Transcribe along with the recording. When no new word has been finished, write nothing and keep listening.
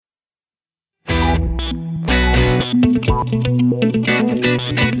Good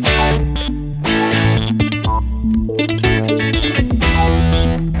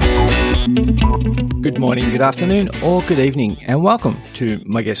morning, good afternoon, or good evening, and welcome to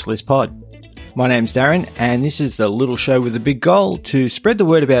My Guest List Pod. My name's Darren, and this is a little show with a big goal to spread the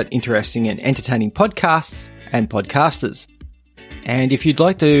word about interesting and entertaining podcasts and podcasters. And if you'd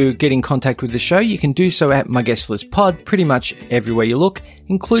like to get in contact with the show, you can do so at My Guest List Pod pretty much everywhere you look,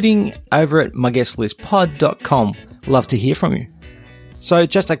 including over at myguestlistpod.com. Love to hear from you. So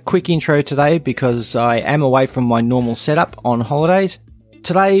just a quick intro today because I am away from my normal setup on holidays.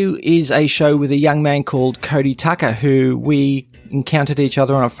 Today is a show with a young man called Cody Tucker, who we encountered each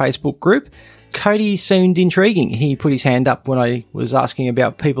other on a Facebook group. Cody seemed intriguing. He put his hand up when I was asking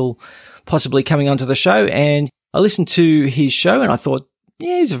about people possibly coming onto the show, and I listened to his show and I thought,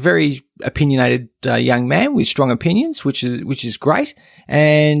 yeah, he's a very opinionated young man with strong opinions, which is great,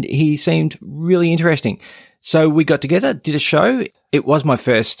 and he seemed really interesting. So we got together, did a show. It was my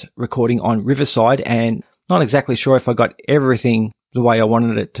first recording on Riverside, and not exactly sure if I got everything the way I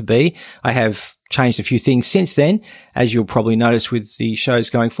wanted it to be. I have changed a few things since then, as you'll probably notice with the shows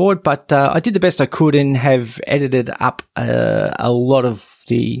going forward, but I did the best I could and have edited up a lot of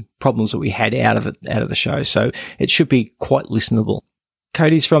the problems that we had out of the show, so it should be quite listenable.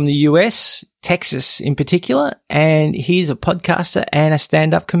 Cody's from the US, Texas in particular, and he's a podcaster and a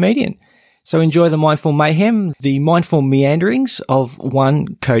stand-up comedian. So enjoy the mindful mayhem, the mindful meanderings of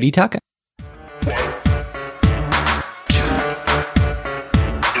one Cody Tucker.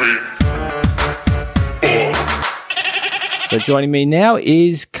 So joining me now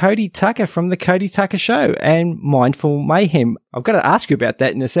is Cody Tucker from The Cody Tucker Show and Mindful Mayhem. I've got to ask you about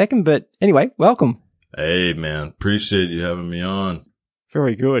that in a second, but anyway, welcome. Hey, man. Appreciate you having me on.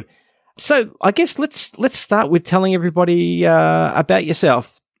 Very good. So I guess let's start with telling everybody about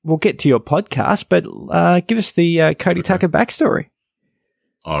yourself. We'll get to your podcast, but give us the Cody Tucker backstory.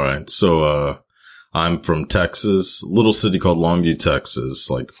 All right. So I'm from Texas, a little city called Longview, Texas,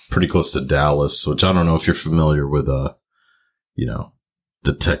 like pretty close to Dallas, which I don't know if you're familiar with the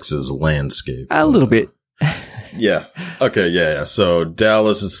Texas landscape. A little bit. Yeah. Okay. Yeah. So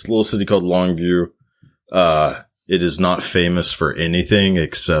Dallas is a little city called Longview. It is not famous for anything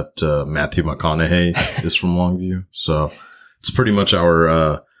except Matthew McConaughey is from Longview. So it's pretty much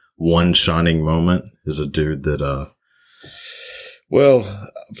our one shining moment is a dude that, well,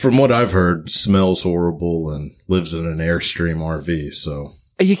 from what I've heard, smells horrible and lives in an Airstream RV. So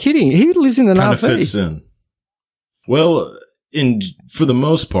are you kidding? He lives in an RV. Kind of fits in. Well, for the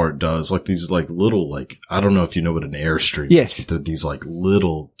most part does, like these like little, like, I don't know if you know what an Airstream is. Yes. They're these like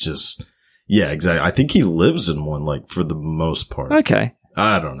little yeah, exactly. I think he lives in one, like, for the most part. Okay.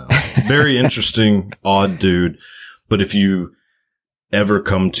 I don't know. Very interesting, odd dude. But if you ever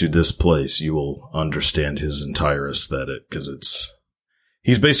come to this place, you will understand his entire aesthetic because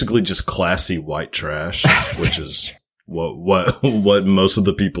he's basically just classy white trash, which is what most of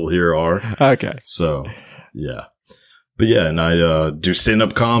the people here are. Okay. So, yeah. But yeah, and I do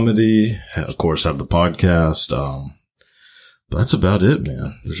stand-up comedy, of course, have the podcast. But that's about it,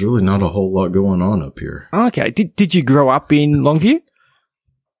 man. There's really not a whole lot going on up here. Okay. Did you grow up in Longview?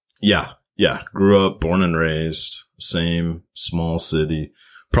 Yeah. Grew up, born and raised, same small city.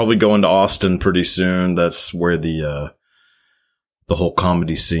 Probably going to Austin pretty soon. That's where the whole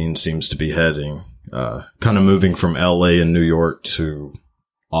comedy scene seems to be heading. Kind of moving from LA and New York to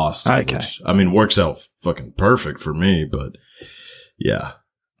Austin, okay. Which, I mean, works out fucking perfect for me, but yeah,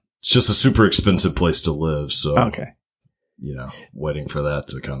 it's just a super expensive place to live. So, okay. Waiting for that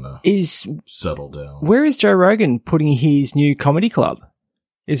to kind of settle down. Where is Joe Rogan putting his new comedy club?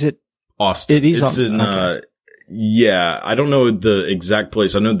 Is it Austin? It is. It's in, okay. Yeah, I don't know the exact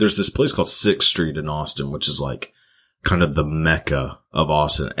place. I know there's this place called 6th Street in Austin, which is like kind of the mecca of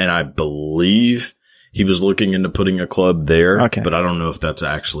Austin. And I believe he was looking into putting a club there, okay. But I don't know if that's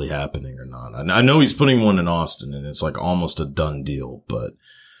actually happening or not. I know he's putting one in Austin, and it's like almost a done deal, but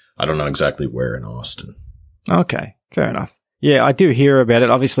I don't know exactly where in Austin. Okay, fair enough. Yeah, I do hear about it.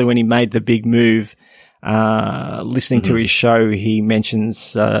 Obviously, when he made the big move, listening to his show, he mentions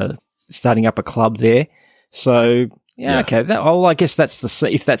starting up a club there. So, yeah. Okay. I guess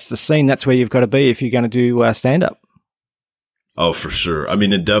if that's the scene, that's where you've got to be if you're going to do stand-up. Oh, for sure. I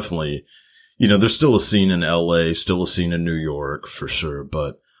mean, it definitely... there's still a scene in LA, still a scene in New York for sure,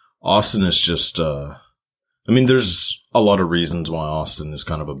 but Austin is just, there's a lot of reasons why Austin is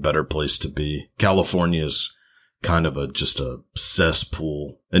kind of a better place to be. California is kind of just a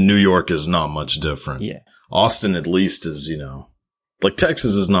cesspool, and New York is not much different. Yeah. Austin at least is, like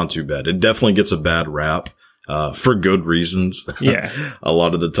Texas is not too bad. It definitely gets a bad rap, for good reasons. Yeah. A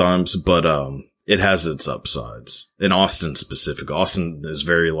lot of the times, but, it has its upsides. In Austin specific, Austin is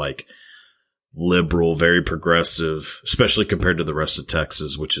very like liberal, very progressive, especially compared to the rest of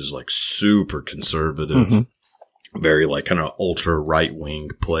Texas, which is like super conservative, very like kind of ultra right wing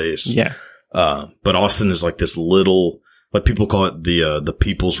place. Yeah. But Austin is like this little, like people call it the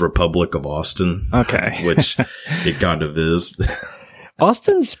People's Republic of Austin. Okay. Which it kind of is.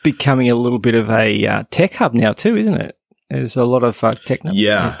 Austin's becoming a little bit of a tech hub now too, isn't it? There's a lot of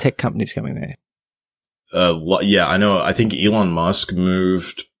tech companies coming there. Yeah, I know. I think Elon Musk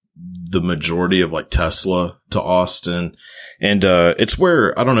moved the majority of like Tesla to Austin. And it's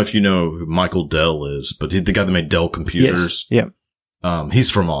where, I don't know if you know who Michael Dell is, but he's the guy that made Dell computers. Yes. Yeah.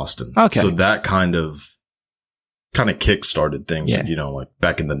 He's from Austin. Okay. So that kind of kick-started things, you know, like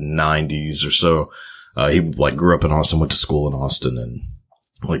back in the 90s or so. He like grew up in Austin, went to school in Austin, and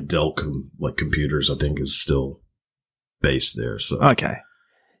like Dell computers, I think, is still based there. So okay.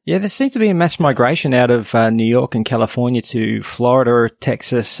 Yeah, there seems to be a mass migration out of New York and California to Florida,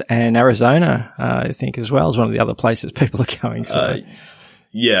 Texas, and Arizona, I think, as well as one of the other places people are going. So.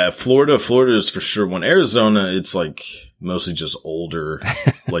 Yeah, Florida is for sure one. Arizona, it's like mostly just older,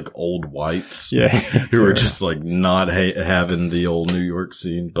 like old whites, who are just like not having the old New York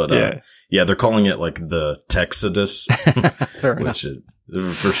scene. But they're calling it like the Texodus, which it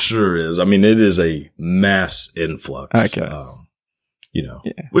for sure is. I mean, it is a mass influx. Okay. You know,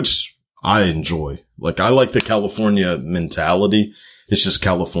 which I enjoy. Like, I like the California mentality. It's just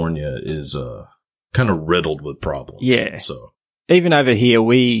California is kind of riddled with problems. Yeah. So even over here,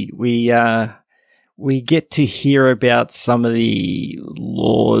 we get to hear about some of the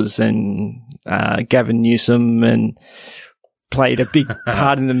laws, and Gavin Newsom and played a big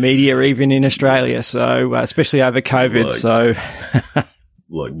part in the media, even in Australia. So especially over COVID.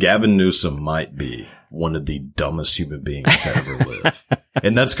 Look, Gavin Newsom might be one of the dumbest human beings to ever live.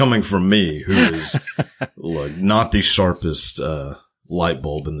 And that's coming from me, who is, not the sharpest light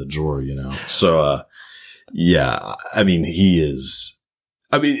bulb in the drawer, you know? So, I mean,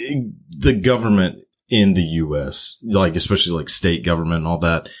 the government in the U.S., like, especially like state government and all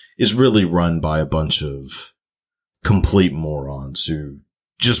that, is really run by a bunch of complete morons who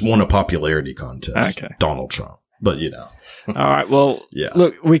just won a popularity contest. Okay. Donald Trump. But, you know. All right. Well,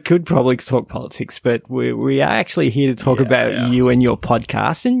 look, we could probably talk politics, but we are actually here to talk about you and your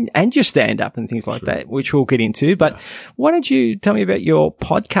podcast and your stand-up and things like that, which we'll get into. But why don't you tell me about your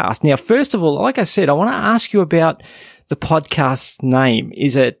podcast? Now, first of all, like I said, I want to ask you about the podcast's name.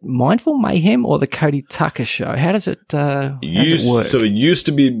 Is it Mindful Mayhem or the Cody Tucker Show? How does it work? So it used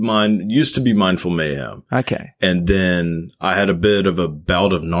to be Mindful Mayhem. Okay. And then I had a bit of a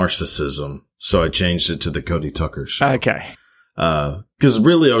bout of narcissism. So I changed it to the Cody Tucker Show. Okay. Cause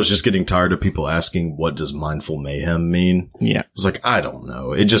really I was just getting tired of people asking, what does Mindful Mayhem mean? Yeah. I was like, I don't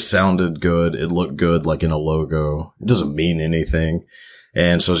know. It just sounded good. It looked good, like in a logo. It doesn't mean anything.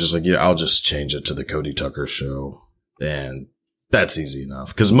 And so I was just like, I'll just change it to the Cody Tucker Show. And that's easy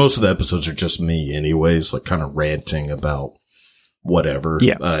enough. Cause most of the episodes are just me anyways, like kind of ranting about whatever.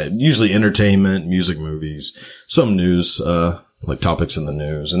 Yeah. Usually entertainment, music, movies, some news, like topics in the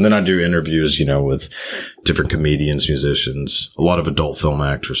news. And then I do interviews, you know, with different comedians, musicians, a lot of adult film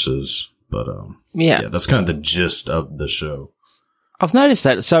actresses. But, that's kind of the gist of the show. I've noticed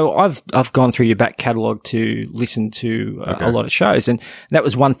that. So I've gone through your back catalogue to listen to a lot of shows. And that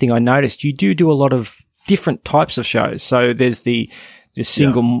was one thing I noticed. You do a lot of different types of shows. So there's the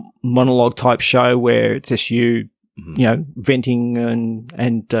single monologue type show where it's just you, you know, venting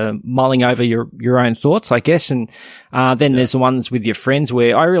and mulling over your own thoughts, I guess. And then there's the ones with your friends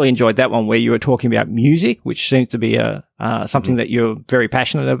where I really enjoyed that one where you were talking about music, which seems to be something that you're very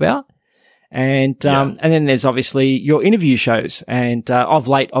passionate about. And then there's obviously your interview shows. And of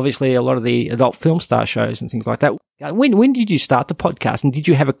late, obviously, a lot of the adult film star shows and things like that. When did you start the podcast, and did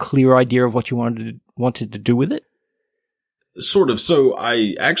you have a clear idea of what you wanted to do with it? Sort of. So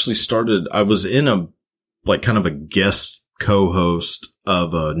I actually I was in a kind of a guest co-host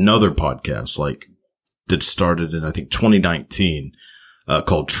of another podcast, that started in, I think, 2019,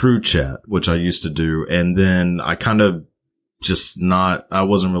 called True Chat, which I used to do. And then I kind of I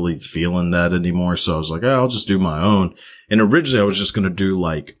wasn't really feeling that anymore. So I was like, I'll just do my own. And originally I was just going to do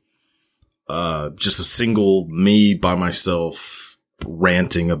just a single me by myself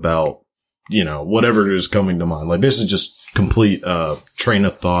ranting about, you know, whatever is coming to mind. Like basically just complete, train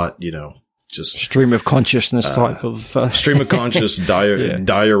of thought, you know, just stream of consciousness type of, stream of conscious,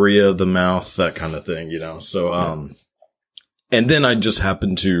 diarrhea of the mouth, that kind of thing, you know? So, and then I just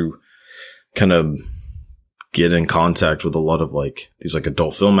happened to kind of get in contact with a lot of these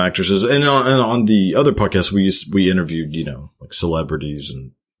adult film actresses. And on the other podcast, we interviewed, you know, celebrities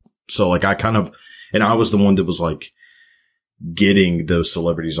and So like and I was the one that was like getting those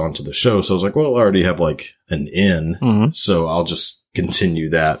celebrities onto the show. So I was like, well, I already have like an in. Mm-hmm. So I'll just continue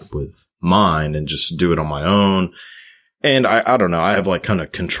that with mine and just do it on my own. And I don't know. I have like kind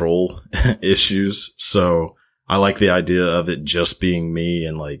of control issues. So I like the idea of it just being me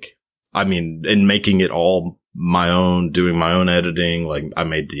and like, I mean, and making it all my own, doing my own editing. Like I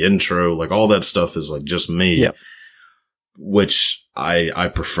made the intro, like all that stuff is like just me, Yep. which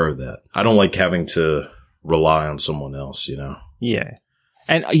I prefer that. I don't like having to rely on someone else, you know? Yeah.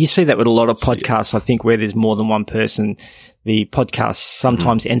 And you see that with a lot of podcasts, I think, where there's more than one person. The podcast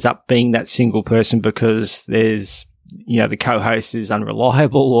sometimes ends up being that single person because there's, the co-host is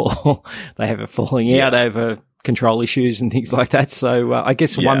unreliable or they have a falling out over control issues and things like that. So I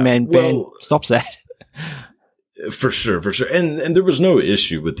guess a one-man band stops that. For sure. And there was no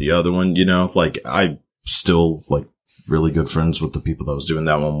issue with the other one, like I still like really good friends with the people that I was doing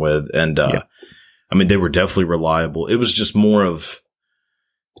that one with. And, I mean, they were definitely reliable. It was just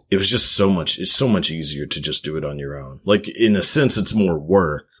it's so much easier to just do it on your own. Like in a sense, it's more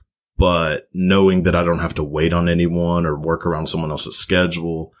work, but knowing that I don't have to wait on anyone or work around someone else's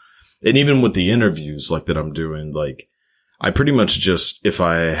schedule. And even with the interviews like that I'm doing, like I pretty much just, if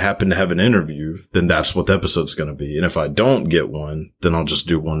I happen to have an interview, then that's what the episode's going to be. And if I don't get one, then I'll just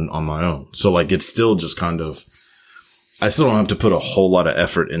do one on my own. So like it's still just kind of, I still don't have to put a whole lot of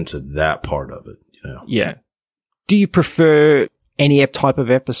effort into that part of it. Yeah. Do you prefer any type of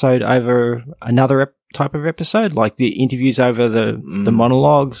episode over another type of episode, like the interviews over the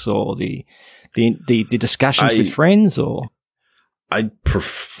monologues or the discussions with friends? Or I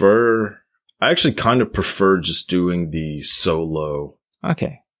actually kind of prefer just doing the solo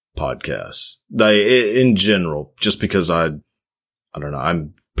podcasts. In general, just because I don't know,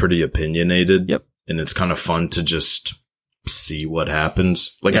 I'm pretty opinionated. Yep. And it's kind of fun to just see what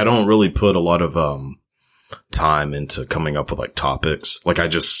happens. Like I don't really put a lot of time into coming up with like topics. Like I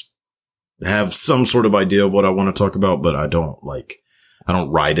just have some sort of idea of what I want to talk about, but I don't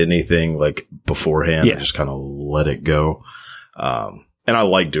write anything like beforehand. I just kind of let it go. And I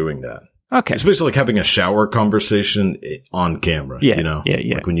like doing that. Okay. It's basically like having a shower conversation on camera, Yeah.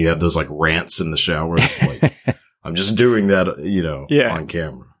 Like when you have those like rants in the shower, like I'm just doing that, on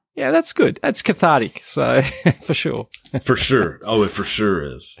camera. Yeah, that's good. That's cathartic. So for sure. For sure. Oh, it for sure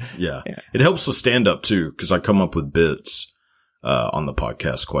is. Yeah. It helps with stand up too, because I come up with bits on the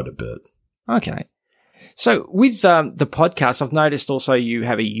podcast quite a bit. Okay. So with the podcast, I've noticed also you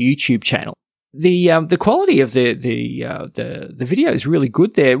have a YouTube channel. The quality of the video is really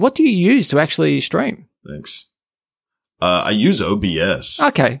good there. What do you use to actually stream? Thanks. I use OBS.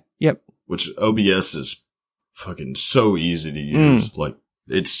 Okay. Yep. Which OBS is fucking so easy to use. Like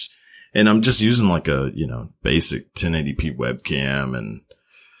and I'm just using like a, basic 1080p webcam. And,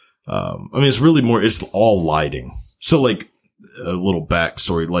 I mean, it's all lighting. So like a little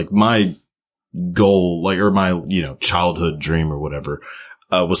backstory, like my goal, like, or my, childhood dream or whatever,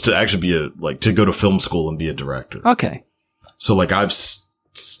 was to actually to go to film school and be a director. Okay. So like I've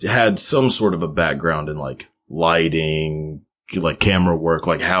had some sort of a background in like lighting, like camera work,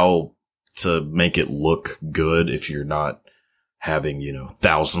 like how to make it look good if you're not having,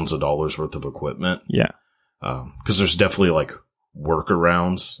 thousands of dollars worth of equipment. Yeah. Cause there's definitely like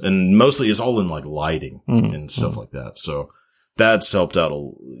workarounds and mostly it's all in like lighting and stuff like that. So that's helped out,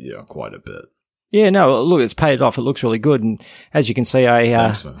 quite a bit. Yeah, no, look, it's paid off. It looks really good. And as you can see,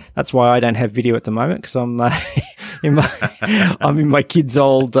 Thanks, man. That's why I don't have video at the moment because I'm, I'm in my kids'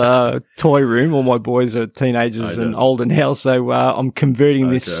 old, toy room. All my boys are teenagers and older now. So, I'm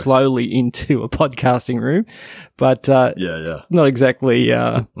converting this slowly into a podcasting room, but, not exactly,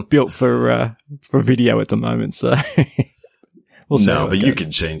 built for video at the moment. So we'll see. No, but you can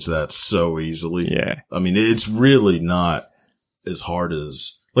change that so easily. Yeah. I mean, it's really not as hard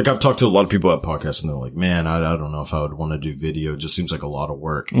as, like, I've talked to a lot of people at podcasts and they're like, man, I don't know if I would want to do video. It just seems like a lot of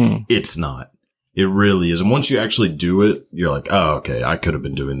work. It's not. It really is. And once you actually do it, you're like, oh, okay, I could have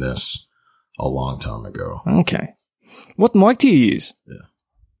been doing this a long time ago. Okay. What mic do you use? Yeah.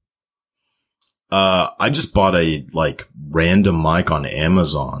 I just bought a like random mic on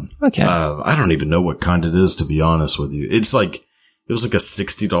Amazon. Okay. I don't even know what kind it is, to be honest with you. It was like a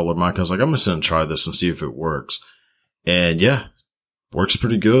 $60 mic. I was like, I'm just going to try this and see if it works. And yeah, works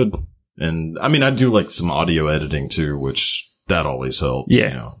pretty good. And I mean, I do like some audio editing too, which that always helps.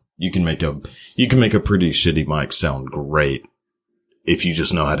 Yeah. You can make a pretty shitty mic sound great if you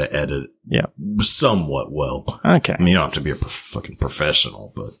just know how to edit somewhat well. Okay. I mean, you don't have to be a fucking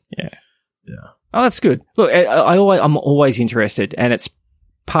professional, but yeah. Oh, that's good. Look, I'm always interested, and it's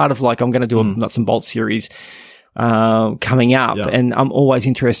part of like I'm going to do a nuts and bolts series coming up. And I'm always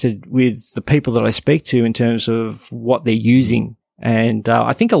interested with the people that I speak to in terms of what they're using. And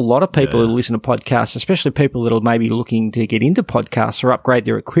I think a lot of people who listen to podcasts, especially people that are maybe looking to get into podcasts or upgrade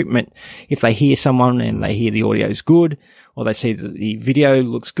their equipment, if they hear someone and they hear the audio is good or they see that the video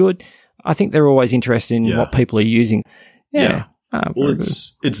looks good, I think they're always interested in what people are using. Well,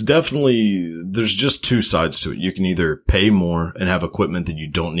 it's definitely, there's just two sides to it. You can either pay more and have equipment that you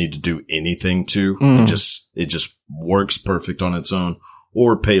don't need to do anything to. It just works perfect on its own,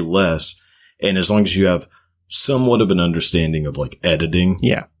 or pay less. And as long as you have somewhat of an understanding of like editing,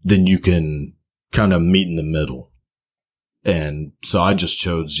 then you can kind of meet in the middle. And so I just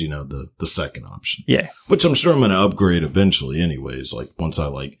chose, the second option. Yeah. Which I'm sure I'm going to upgrade eventually anyways. Like once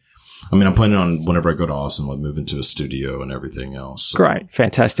I'm planning on whenever I go to Austin, like move into a studio and everything else. So great.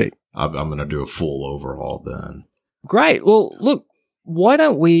 Fantastic. I'm going to do a full overhaul then. Great. Well, look, why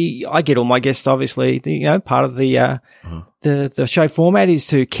don't I get all my guests, obviously, part of the show format is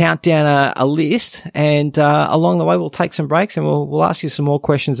to count down a list, and along the way we'll take some breaks and we'll ask you some more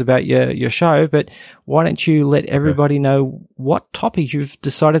questions about your show. But why don't you let everybody know what topic you've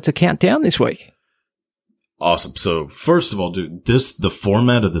decided to count down this week? Awesome. So first of all, dude, the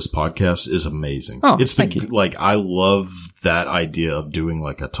format of this podcast is amazing. Oh, thank you. Like, I love that idea of doing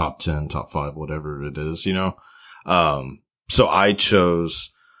like a top 10, top 5, whatever it is, So I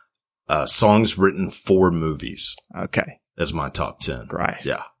chose songs written for movies. Okay. As my top 10. Great.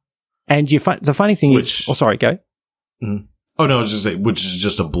 Yeah. And the funny thing is... Oh, sorry, go. Oh, no, I was just saying, which is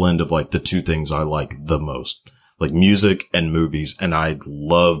just a blend of like the two things I like the most. Like music and movies. And I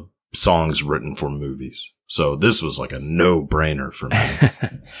love songs written for movies. So this was like a no-brainer for me.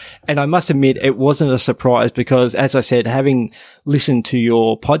 And I must admit, it wasn't a surprise because, as I said, having listened to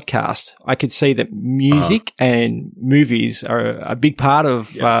your podcast, I could see that music and movies are a big part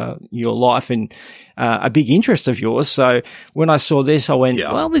of your life and a big interest of yours. So when I saw this, I went,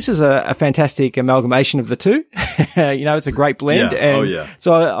 well, this is a fantastic amalgamation of the two. It's a great blend.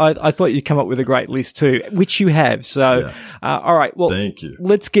 So I thought you'd come up with a great list too, which you have. So, all right. Well, thank you.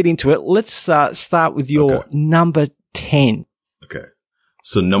 Let's get into it. Let's start with your number 10. Okay.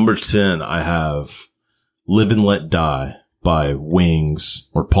 So number 10, I have Live and Let Die by Wings,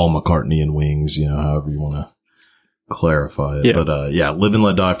 or Paul McCartney and Wings, however you want to clarify it. But, Live and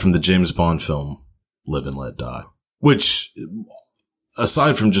Let Die from the James Bond film, Live and Let Die, which,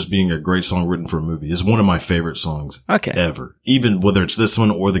 aside from just being a great song written for a movie, is one of my favorite songs ever. Even whether it's this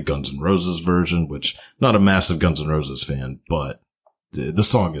one or the Guns N' Roses version, which not a massive Guns N' Roses fan, but the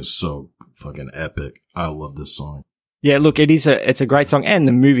song is so fucking epic. I love this song. Yeah, look, it's a great song, and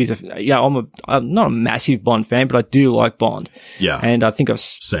the movies I'm not a massive Bond fan, but I do like Bond. Yeah. And I think I've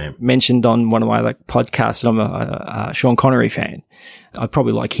mentioned on one of my podcasts that I'm a Sean Connery fan. I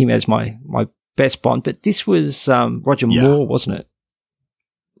probably like him as my best Bond, but this was Roger Moore, wasn't it?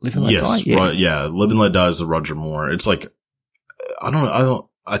 Live and Let Die? Yeah. Live and Let Die is the Roger Moore. It's like,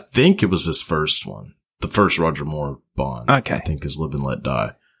 I think it was his first one. The first Roger Moore Bond. Okay. I think is Live and Let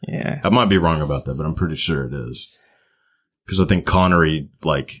Die. Yeah. I might be wrong about that, but I'm pretty sure it is. Because I think Connery,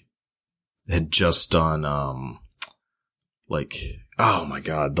 had just done, oh my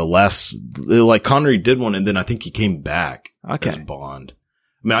God, Connery did one, and then I think he came back as Bond.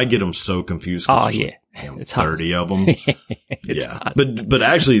 I mean, I get them so confused. It's 30 of them. Hard. But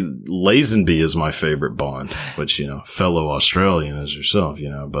actually, Lazenby is my favorite Bond, which, fellow Australian as yourself,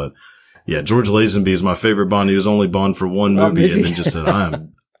 but yeah, George Lazenby is my favorite Bond. He was only Bond for one movie and then just said,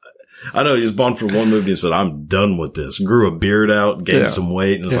 I know he was Bond for one movie and said, I'm done with this. Grew a beard out, gained some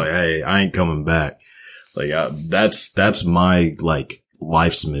weight, and it's like, hey, I ain't coming back. That's my,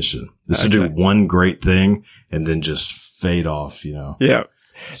 life's mission. Is to do one great thing and then just fade off, Yeah.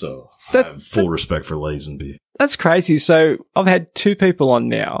 So I have full respect for Lazenby. That's crazy. So I've had two people on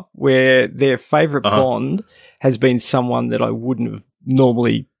now where their favorite Bond has been someone that I wouldn't have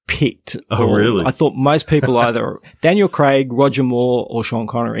normally picked. Oh, really? I thought most people either Daniel Craig, Roger Moore, or Sean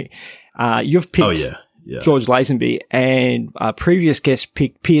Connery. You've picked George Lazenby, and previous guests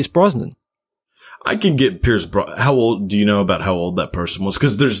picked Pierce Brosnan. I can get how old do you know about how old that person was?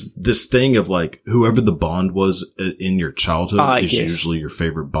 Because there's this thing of whoever the Bond was in your childhood is usually your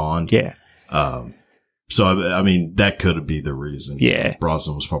favorite Bond. Yeah. So I mean that could be the reason. Yeah.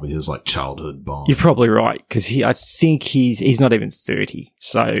 Brosnan was probably his childhood Bond. You're probably right, because I think he's not even 30,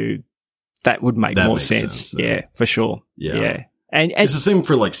 so that would make more sense. Yeah, for sure. Yeah. And it's the same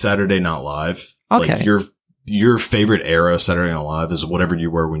for Saturday Night Live. Okay. Your favorite era of Saturday Night Live is whatever you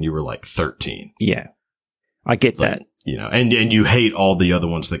were when you were 13. Yeah. I get that. You know, and you hate all the other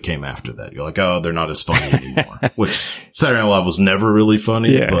ones that came after that. You're like, oh, they're not as funny anymore. Which Saturday Night Live was never really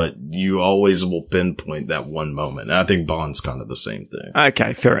funny, but you always will pinpoint that one moment. And I think Bond's kind of the same thing.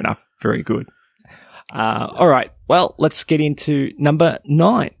 Okay, fair enough. Very good. All right. Well, let's get into number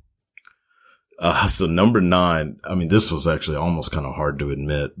 9. So number 9, I mean, this was actually almost kind of hard to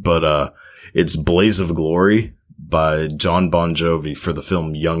admit, but it's Blaze of Glory by John Bon Jovi for the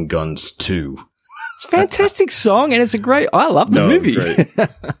film Young Guns 2. It's a fantastic song, and I love the movie. Great.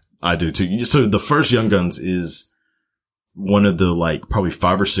 I do too. So the first Young Guns is one of the probably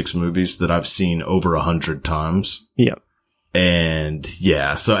 5 or 6 movies that I've seen over 100 times. Yep. And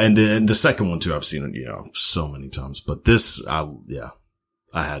so, and then the second one too, I've seen it, so many times, but this, I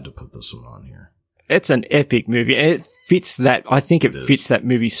had to put this one on here. It's an epic movie, and it fits that. I think it fits that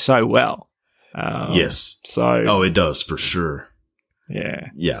movie so well. Yes. Oh, it does for sure. Yeah.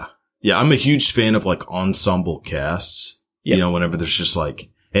 Yeah. Yeah, I'm a huge fan of ensemble casts. Yep. Whenever there's just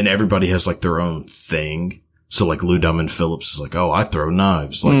and everybody has their own thing. So Lou Diamond Phillips is oh, I throw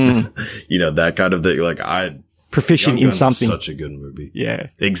knives. That kind of thing. Proficient in something. Is such a good movie. Yeah.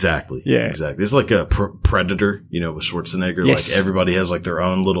 Exactly. Yeah. Exactly. It's like a Predator, with Schwarzenegger. Yes. Everybody has their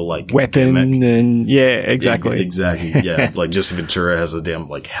own little weapon gimmick. And exactly. Exactly. Yeah. Jesse Ventura has a damn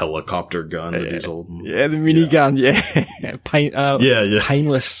helicopter gun that he's holding. Yeah, the minigun. Yeah.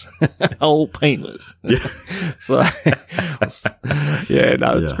 Painless. All painless. Yeah. So,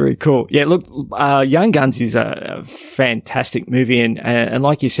 it's very cool. Yeah, look, Young Guns is a fantastic movie, and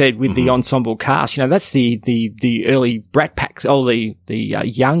like you said, with the ensemble cast, that's the early Brat Pack, the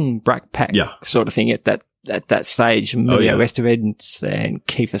young Brat Pack sort of thing at that stage. Emilio Estevez and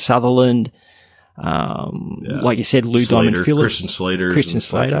Kiefer Sutherland, like you said, Lou Diamond Phillips, Christian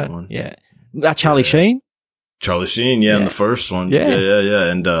Slater, Charlie Sheen. Charlie Sheen, in the first one.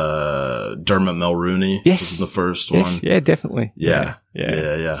 Yeah. And, Dermot Mulroney. Yes. Was in the first one. Yeah, definitely. Yeah.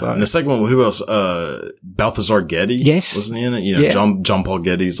 So. And the second one, who else? Balthazar Getty. Yes. Wasn't he in it? John Paul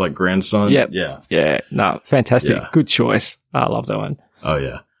Getty's grandson. Yep. Yeah. Yeah. No, fantastic. Yeah. Good choice. I love that one. Oh,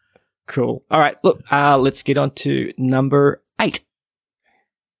 yeah. Cool. All right. Look, let's get on to number 8.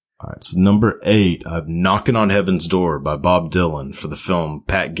 All right. So number 8, I'm Knocking on Heaven's Door by Bob Dylan for the film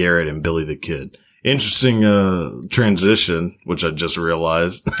Pat Garrett and Billy the Kid. Interesting transition, which I just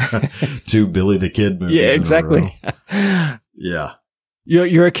realized, to Billy the Kid movies. Yeah, exactly. Yeah.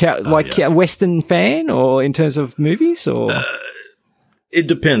 You're a Western fan, or in terms of movies, or? It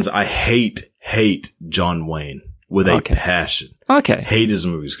depends. I hate John Wayne with a passion. Okay. Hate his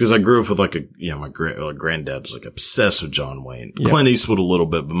movies because I grew up with my granddad's obsessed with John Wayne. Yep. Clint Eastwood a little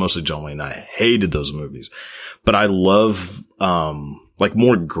bit, but mostly John Wayne. I hated those movies, but I love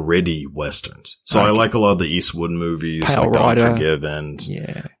more gritty westerns. So I like a lot of the Eastwood movies, Pale The Rider. Unforgiven.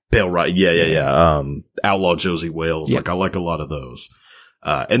 Yeah. Pale Rider. Yeah. Outlaw Josie Wales. Yep. I like a lot of those.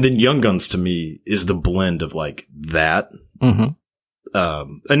 And then Young Guns to me is the blend of that. Mm-hmm.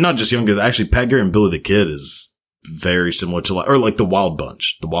 And not just Young Guns. Actually, Pat Garrett and Billy the Kid is very similar to the Wild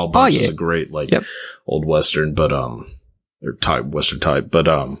Bunch. The Wild Bunch is a great old Western, but, or type, Western type. But,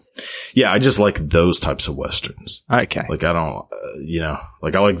 I just like those types of Westerns. Okay. I don't,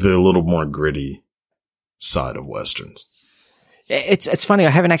 I like the little more gritty side of Westerns. It's funny. I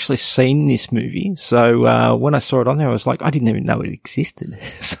haven't actually seen this movie. So, when I saw it on there, I was like, I didn't even know it existed.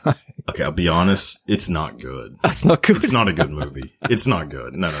 So. Okay. I'll be honest. It's not good. That's not good. It's not a good movie. It's not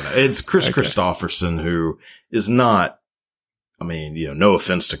good. No. It's Chris Christopherson, who is not, no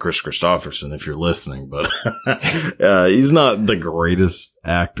offense to Chris Christopherson if you're listening, but he's not the greatest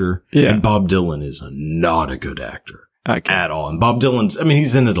actor. Yeah. And Bob Dylan is not a good actor at all. And Bob Dylan's,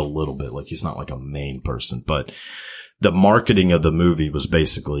 he's in it a little bit. He's not a main person, but the marketing of the movie was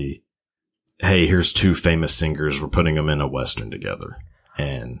basically, hey, here's 2 famous singers. We're putting them in a Western together.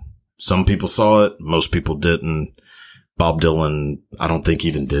 And some people saw it. Most people didn't. Bob Dylan, I don't think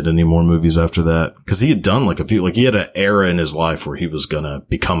even did any more movies after that. Cause he had done a few, he had an era in his life where he was gonna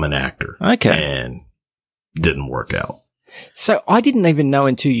become an actor. Okay. And didn't work out. So I didn't even know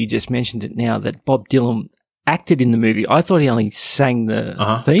until you just mentioned it now that Bob Dylan acted in the movie. I thought he only sang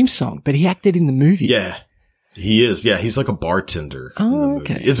the theme song, but he acted in the movie. Yeah. He is. Yeah. He's like a bartender. Oh, in the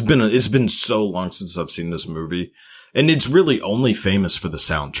movie. okay. It's been so long since I've seen this movie, and it's really only famous for the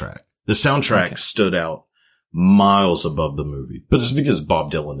soundtrack. The soundtrack stood out miles above the movie, but it's because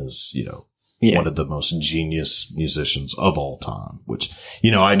Bob Dylan is, one of the most genius musicians of all time, which,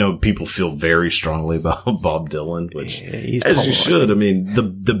 I know people feel very strongly about Bob Dylan, which as you should.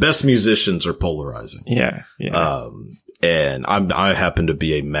 The best musicians are polarizing. Yeah. And I happen to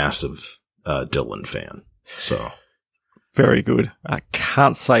be a massive, Dylan fan. So Very good. I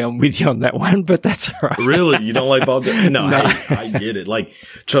can't say I'm with you on that one, but that's all right. Really? You don't like Bob Dylan? No, No. I get it. Like,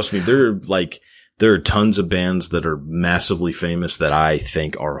 trust me, there are tons of bands that are massively famous that I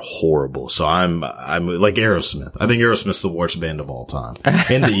think are horrible. So I'm like Aerosmith. I think Aerosmith's the worst band of all time.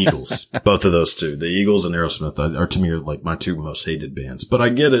 And the Eagles. Both of those two. The Eagles and Aerosmith are to me are like my two most hated bands. But I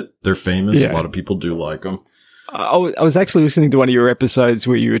get it. They're famous. Yeah. A lot of people do like them. I was actually listening to one of your episodes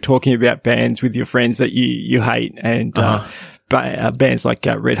where you were talking about bands with your friends that you hate, and bands like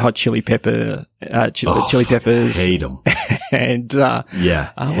Red Hot Chili Peppers, Chili Peppers. Hate them. and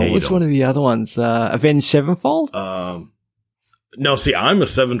what was one of the other ones? Avenged Sevenfold. No, see, I'm a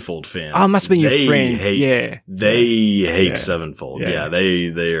Sevenfold fan. Oh, it must have been your friend. They hate Sevenfold. Yeah,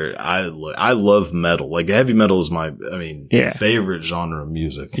 they're, I love metal. Like, heavy metal is my, favorite genre of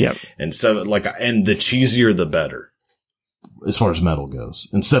music. Yep. And and the cheesier the better, as far as metal goes.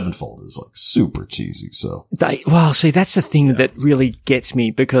 And Sevenfold is like super cheesy, so. See, that's the thing that really gets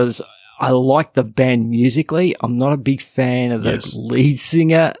me, because I like the band musically. I'm not a big fan of the lead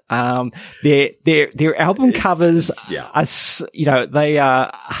singer. Their album covers are, they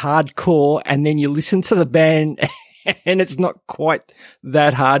are hardcore, and then you listen to the band and it's not quite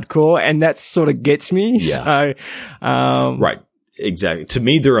that hardcore, and that sort of gets me. Yeah. So, right. Exactly. To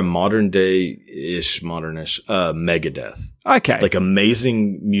me, they're a modernish, Megadeth. Okay. Like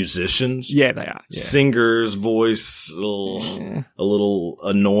amazing musicians. Yeah, they are. Yeah. Singers, voice, a little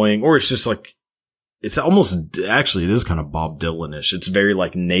annoying, or it's just like, it's almost, actually, it is kind of Bob Dylan-ish. It's very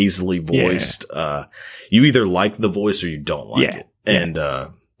like nasally voiced. Yeah. You either like the voice or you don't like it. And,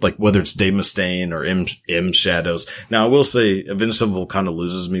 like whether it's Dave Mustaine or M Shadows. Now I will say Avenged Sevenfold kind of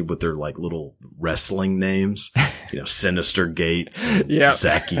loses me with their like little wrestling names, Sinister Gates,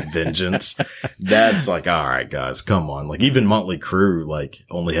 Zaki Vengeance. That's like, all right, guys, come on. Like even Motley Crue, like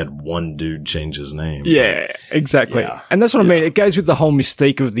only had one dude change his name. Yeah, exactly. Yeah. And that's what I mean. It goes with the whole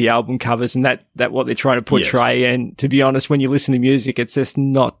mystique of the album covers and that what they're trying to portray. Yes. And to be honest, when you listen to music, it's just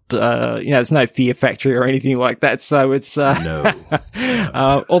not, there's no Fear Factory or anything like that. So it's, no.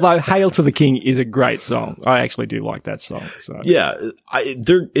 Although Hail to the King is a great song. I actually do like that song. So. Yeah,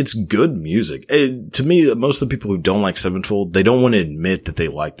 it's good music. To me, most of the people who don't like Sevenfold, they don't want to admit that they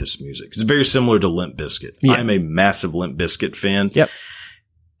like this music. It's very similar to Limp Bizkit. Yeah. I'm a massive Limp Bizkit fan. Yep.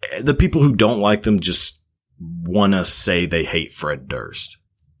 The people who don't like them just want to say they hate Fred Durst.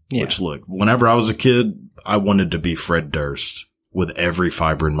 Yeah. Which, look, whenever I was a kid, I wanted to be Fred Durst with every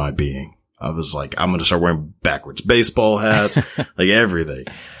fiber in my being. I was like, I'm going to start wearing backwards baseball hats, like everything.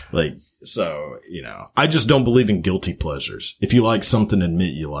 Like, so, I just don't believe in guilty pleasures. If you like something,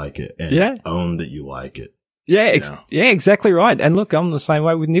 admit you like it and own that you like it. Yeah, exactly right. And look, I'm the same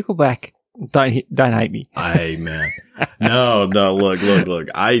way with Nickelback. Don't hate me. Man. No, look.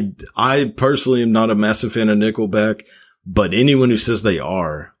 I personally am not a massive fan of Nickelback, but anyone who says they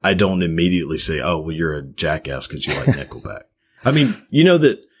are, I don't immediately say, oh, well, you're a jackass because you like Nickelback.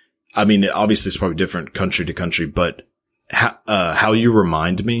 I mean, obviously it's probably different country to country, but How You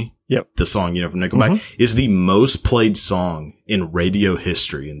Remind Me, the song, from Nickelback, is the most played song in radio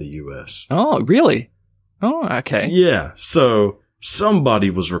history in the U.S. Oh, really? Oh, okay. Yeah. So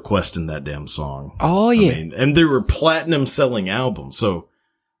somebody was requesting that damn song. Oh, yeah. And they were platinum selling albums. So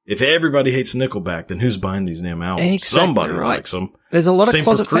if everybody hates Nickelback, then who's buying these damn albums? Exactly Somebody right. likes them. There's a lot Same of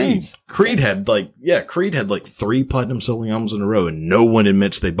closet for Creed. fans. Creed had like 3 platinum selling albums in a row, and no one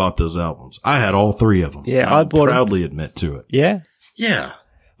admits they bought those albums. I had all 3 of them. Yeah, I proudly admit to it. Yeah. Yeah.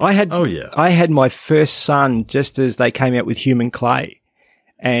 I had my first son just as they came out with Human Clay.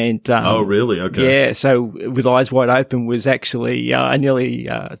 And, oh, really? Okay. Yeah. So with Eyes Wide Open was actually, I nearly,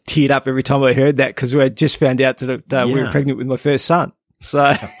 teared up every time I heard that because we had just found out that we were pregnant with my first son.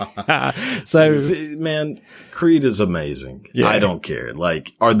 So, man, Creed is amazing. Yeah. I don't care.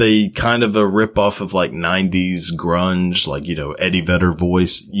 Like, are they kind of a ripoff of like 90s grunge, like, Eddie Vedder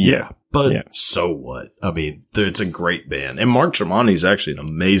voice? Yeah. But so what? I mean, it's a great band. And Mark Tremonti's actually an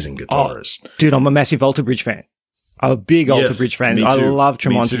amazing guitarist. Oh, dude, I'm a massive Alter Bridge fan. I'm a big Alter Bridge fan. I love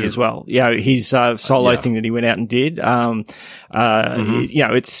Tremonti as well. His solo thing that he went out and did.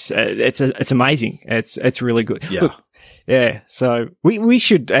 It's amazing. It's really good. Yeah. Look, yeah. So we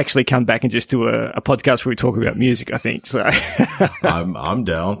should actually come back and just do a podcast where we talk about music, I think. So I'm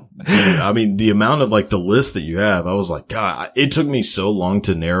down. Dude, I mean, the amount of like the list that you have, I was like, God, it took me so long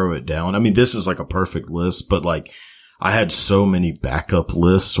to narrow it down. I mean, this is like a perfect list, but like I had so many backup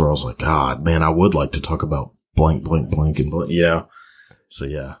lists where I was like, God, man, I would like to talk about blank, blank, blank, and blank. Yeah. So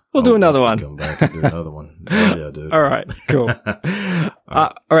yeah. We'll do another one. Come back and do another one. Oh, yeah, dude. All right. Cool.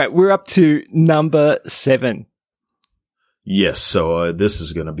 All right. We're up to number 7. Yes. So, this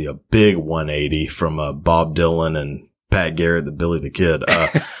is going to be a big 180 from, Bob Dylan and Pat Garrett, the Billy the Kid.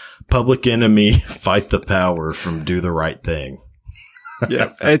 Public Enemy, Fight the Power from Do the Right Thing.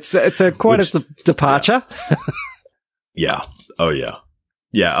 Yeah. It's a quite a departure. Yeah. Oh, yeah.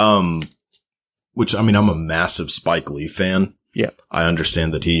 Yeah. Which, I mean, I'm a massive Spike Lee fan. Yeah. I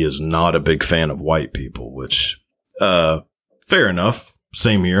understand that he is not a big fan of white people, which, fair enough.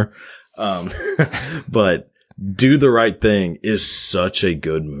 Same here. But Do the Right Thing is such a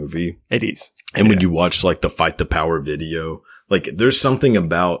good movie. It is. And when you watch like the Fight the Power video, like there's something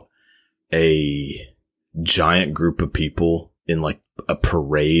about a giant group of people in like a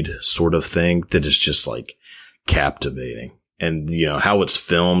parade sort of thing that is just like captivating. And you know, how it's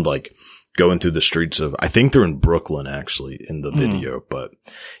filmed, like going through the streets of, I think they're in Brooklyn actually in the video, but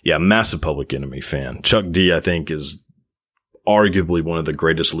yeah, massive Public Enemy fan. Chuck D, I think, is arguably one of the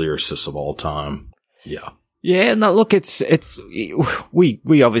greatest lyricists of all time. Yeah. Yeah, no, look,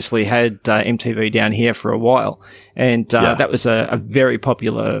 we obviously had MTV down here for a while, and that was a very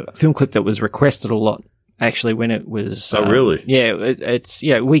popular film clip that was requested a lot, actually, when it was. Oh, really?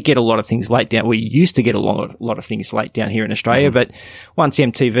 Yeah, we get a lot of things late down. We used to get a lot of things late down here in Australia, but once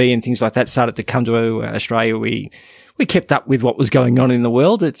MTV and things like that started to come to Australia, we kept up with what was going on in the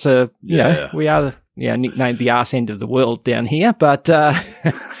world. It's you know, we are nicknamed the arse end of the world down here, but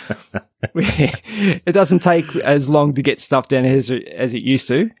it doesn't take as long to get stuff down here as it used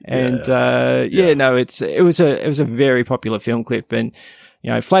to. And it was a very popular film clip. And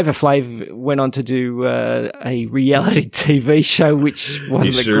you know, Flavor Flav went on to do a reality TV show, which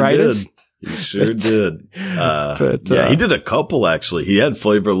wasn't the greatest. He sure did. He did a couple, actually. He had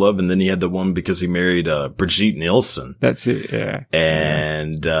Flavor Love, and then he had the one because he married Brigitte Nielsen. That's it, yeah.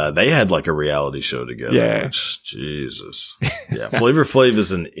 And they had like a reality show together. Yeah. Which, Jesus. Yeah, Flavor Flav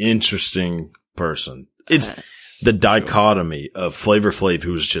is an interesting person. It's the dichotomy of Flavor Flav,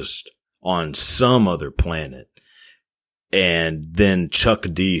 who's just on some other planet, and then Chuck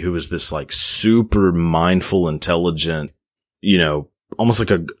D, who is this like super mindful, intelligent, you know, almost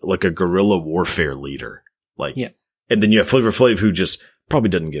like a guerrilla warfare leader. Like, yeah. And then you have Flavor Flav, who just probably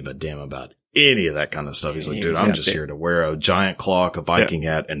doesn't give a damn about any of that kind of stuff. He's like, dude, I'm just here to wear a giant clock, a Viking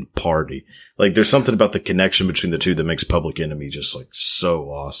hat, and party. Like, there's something about the connection between the two that makes Public Enemy just like so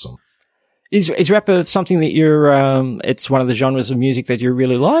awesome. Is rap something that you're, it's one of the genres of music that you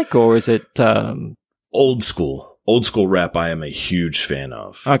really like, or is it, Old school rap I am a huge fan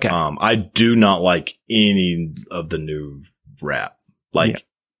of. Okay. I do not like any of the new rap. Like,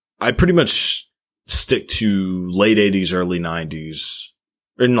 I pretty much stick to late 80s, early 90s,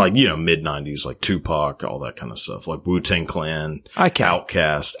 and like, you know, mid 90s, like Tupac, all that kind of stuff, like Wu-Tang Clan,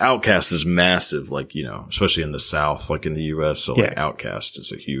 Outkast. Outkast is massive, like, you know, especially in the South, like in the US. So like Outkast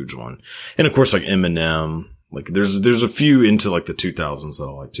is a huge one. And of course, like Eminem, like there's a few into like the 2000s that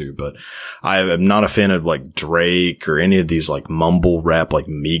I like too, but I am not a fan of like Drake or any of these like mumble rap, like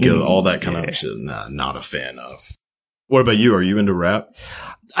Migos, all that kind of shit. Nah, not a fan of. What about you? Are you into rap?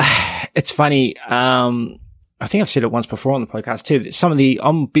 It's funny. I think I've said it once before on the podcast too.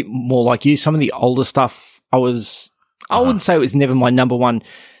 I'm a bit more like you. Some of the older stuff I wouldn't say it was never my number one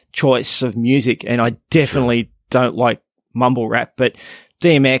choice of music. And I definitely don't like mumble rap, but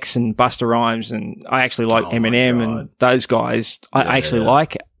DMX and Busta Rhymes, and I actually like Eminem and those guys. I actually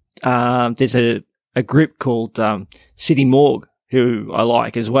like. There's a group called, City Morgue who I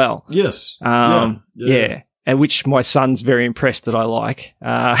like as well. Yes. Yeah. And which my son's very impressed that I like.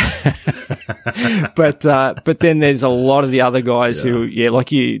 But then there's a lot of the other guys who,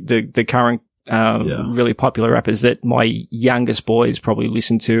 like you, the current, really popular rappers that my youngest boys probably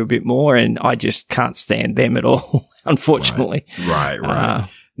listen to a bit more, and I just can't stand them at all, unfortunately. Right.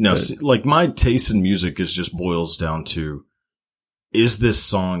 No, like my taste in music just boils down to, is this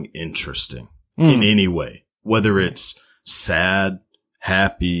song interesting in any way? Whether it's sad,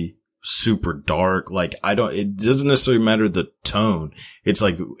 happy, super dark, like it doesn't necessarily matter the tone. It's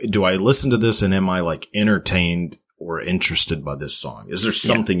like, do I listen to this and am I like entertained or interested by this song? Is there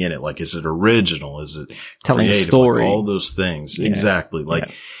something in it? Like, is it original? Is it telling creative? a story? Like all those things. Yeah. Exactly.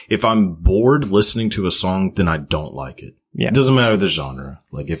 Like if I'm bored listening to a song, then I don't like it. Yeah. It doesn't matter the genre.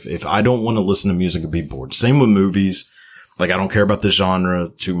 Like if I don't want to listen to music and be bored. Same with movies. Like, I don't care about the genre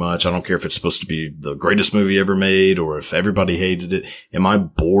too much. I don't care if it's supposed to be the greatest movie ever made or if everybody hated it. Am I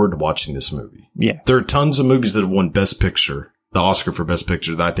bored watching this movie? Yeah. There are tons of movies that have won Best Picture, the Oscar for Best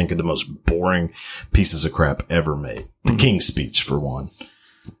Picture, that I think are the most boring pieces of crap ever made. The King's Speech, for one.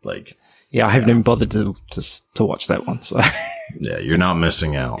 Like, yeah, I haven't even bothered to watch that one. So, yeah, you're not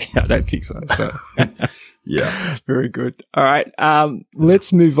missing out. Yeah, I don't think so. Yeah. Very good. All right.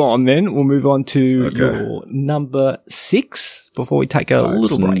 Let's move on then. We'll move on to your number 6 before we take a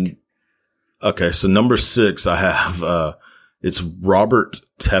little break. Okay, so number 6, I have, it's Robert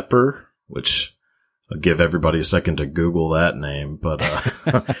Tepper, which I'll give everybody a second to Google that name, but,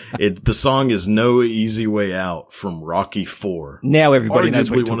 the song is No Easy Way Out from Rocky IV. Now everybody knows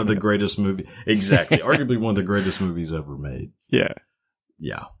what you're one of the greatest movies. Exactly. Arguably one of the greatest movies ever made. Yeah.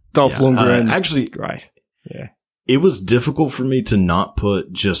 Yeah. Dolph Lundgren. Actually, great. Yeah. It was difficult for me to not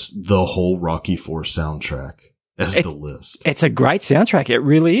put just the whole Rocky IV soundtrack as the list. It's a great soundtrack. It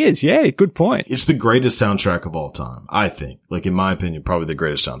really is. Yeah, good point. It's the greatest soundtrack of all time, I think. Like, in my opinion, probably the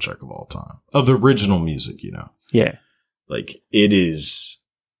greatest soundtrack of all time. Of the original music, you know. Yeah. Like, it is...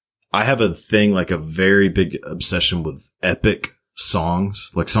 I have a thing, like a very big obsession with epic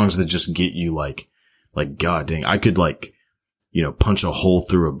songs. Like, songs that just get you, like, god dang, I could, like, you know, punch a hole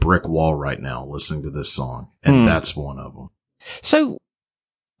through a brick wall right now listening to this song. And that's one of them. So,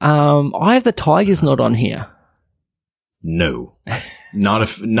 Eye of the Tiger's not on here. No,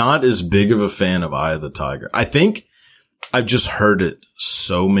 not as big of a fan of Eye of the Tiger. I think I've just heard it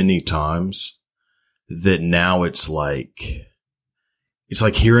so many times that now it's like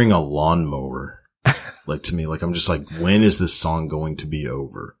hearing a lawnmower. Like, to me, like, I'm just like, when is this song going to be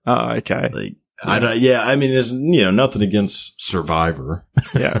over? Oh, okay. Like, yeah. I mean, there's, you know, nothing against Survivor.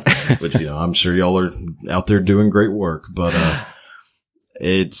 Yeah. Which, you know, I'm sure y'all are out there doing great work, but,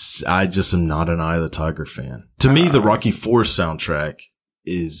 I just am not an Eye of the Tiger fan. To me, the Rocky IV soundtrack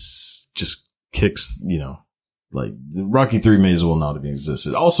just kicks, you know, like, Rocky III may as well not have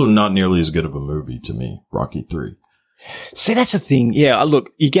existed. Also, not nearly as good of a movie to me, Rocky III. See, that's the thing. Yeah,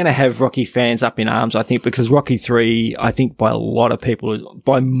 look, you're going to have Rocky fans up in arms, I think, because Rocky III, I think by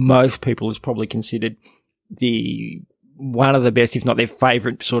most people, is probably considered one of the best, if not their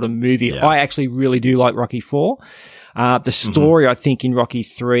favorite sort of movie. Yeah. I actually really do like Rocky IV. The story, I think, in Rocky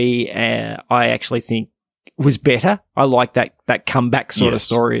III, I actually think was better. I like that comeback sort of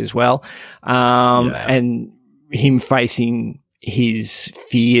story as well. And him facing his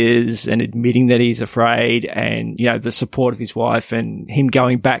fears and admitting that he's afraid, and, you know, the support of his wife, and him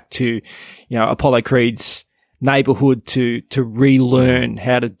going back to, you know, Apollo Creed's neighborhood to relearn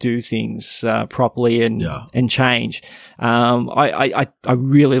how to do things properly and change. I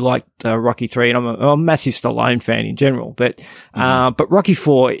really liked Rocky III, and I'm a massive Stallone fan in general, but Rocky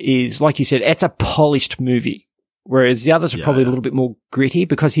IV is, like you said, it's a polished movie. Whereas the others are probably a little bit more gritty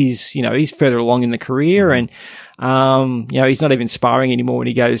because he's further along in the career, and, you know, he's not even sparring anymore when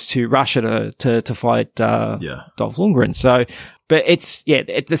he goes to Russia to fight, Dolph Lundgren. So, but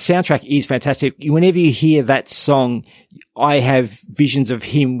the soundtrack is fantastic. Whenever you hear that song, I have visions of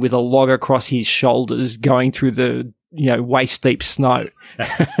him with a log across his shoulders going through the, you know, waist deep snow.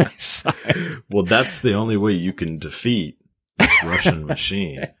 Well, that's the only way you can defeat this Russian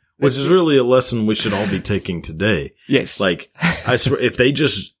machine. Which is really a lesson we should all be taking today. Yes. Like, I swear, if they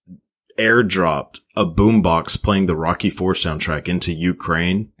just airdropped a boombox playing the Rocky IV soundtrack into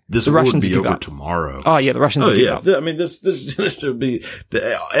Ukraine, this war would be over tomorrow. Oh, yeah, the Russians would give up. I mean, this should be,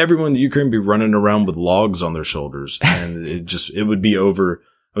 everyone in the Ukraine would be running around with logs on their shoulders, and it would be over.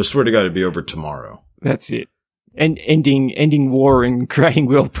 I swear to God, it'd be over tomorrow. That's it. And ending war and creating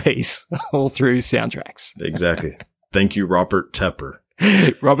world peace all through soundtracks. Exactly. Thank you, Robert Tepper.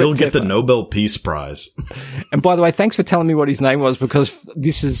 He'll get the Nobel Peace Prize. And by the way, thanks for telling me what his name was, because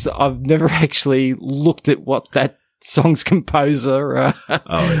I've never actually looked at what that song's composer was.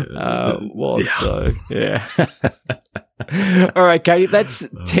 Yeah. So, yeah. All right, Cody, that's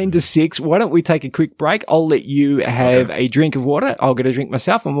 10-6. Why don't we take a quick break? I'll let you have a drink of water. I'll get a drink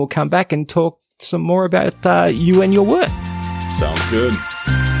myself, and we'll come back and talk some more about you and your work. Sounds good.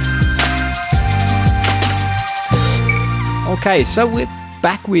 Okay, so we're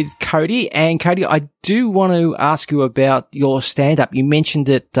back with Cody. And Cody, I do want to ask you about your stand-up. You mentioned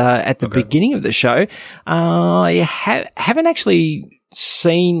it at the beginning of the show. I haven't actually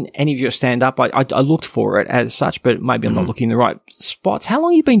seen any of your stand-up. I looked for it as such, but maybe I'm not looking in the right spots. How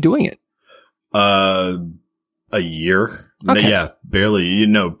long have you been doing it? A year. Okay. Yeah, barely. You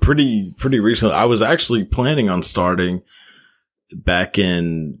know, pretty recently. I was actually planning on starting back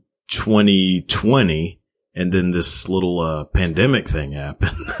in 2020. And then this little pandemic thing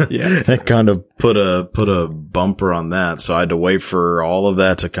happened. Yeah. That kind of put a bumper on that. So I had to wait for all of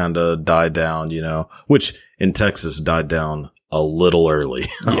that to kind of die down, you know, which in Texas died down a little early,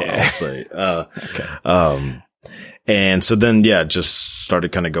 I'll say. Okay. And so then, just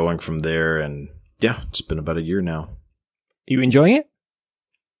started kind of going from there. And it's been about a year now. You enjoying it?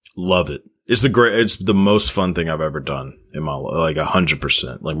 Love it. It's the most fun thing I've ever done in my life, like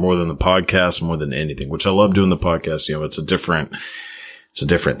 100%, like more than the podcast, more than anything, which I love doing the podcast. You know, it's a different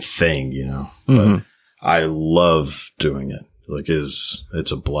thing, you know, but I love doing it. Like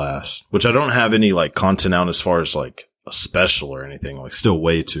it's a blast, which I don't have any like content out as far as like a special or anything, like still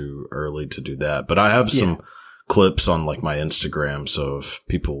way too early to do that. But I have some clips on like my Instagram. So if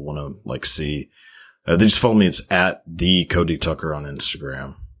people want to like see, they just follow me. It's at the Cody Tucker on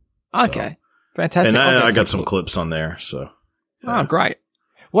Instagram. Okay. Fantastic. And I got some clips on there. So. Oh, great.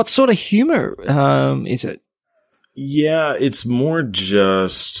 What sort of humor, is it? Yeah, it's more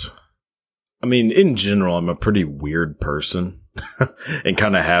just, I mean, in general, I'm a pretty weird person and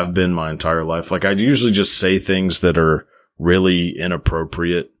kind of have been my entire life. Like I usually just say things that are really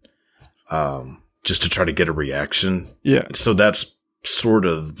inappropriate, just to try to get a reaction. Yeah. So that's sort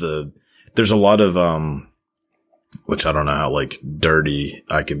of there's a lot of, which I don't know how like dirty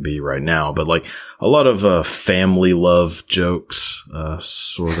I can be right now, but like a lot of, family love jokes,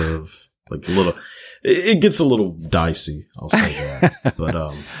 sort of like a little, it gets a little dicey. I'll say that,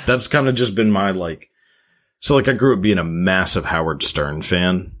 but, that's kind of just been my like, so like I grew up being a massive Howard Stern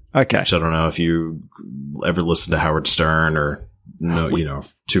fan. Okay. Which I don't know if you ever listened to Howard Stern or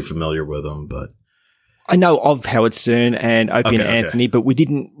too familiar with him, but. I know of Howard Stern and Opie and Anthony, but we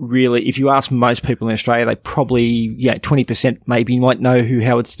didn't really, if you ask most people in Australia, they probably, 20% maybe might know who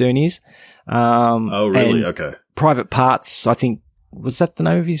Howard Stern is. Oh, really? Okay. Private Parts, I think, was that the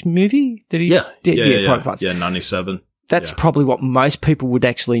name of his movie? Did he? Yeah. Private Parts. Yeah, 97. That's probably what most people would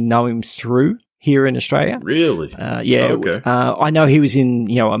actually know him through here in Australia. Really? Yeah. Okay. I know he was in,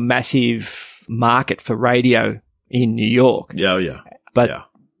 a massive market for radio in New York. Yeah, yeah. But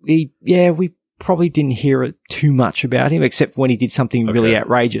we probably didn't hear it too much about him, except when he did something really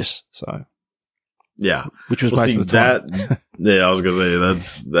outrageous. So, yeah, which was most of the time. I was gonna say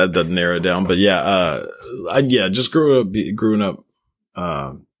that doesn't narrow it down, but just growing up,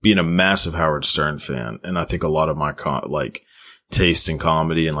 being a massive Howard Stern fan, and I think a lot of my taste in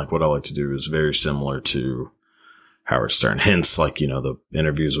comedy and like what I like to do is very similar to Howard Stern. Hence, like the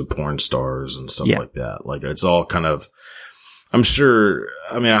interviews with porn stars and stuff like that. Like it's all kind of. I'm sure,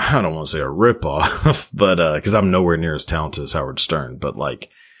 I mean, I don't want to say a ripoff, but, cause I'm nowhere near as talented as Howard Stern, but like,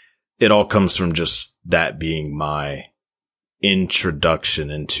 it all comes from just that being my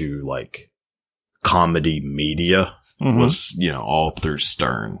introduction into like comedy media was, all through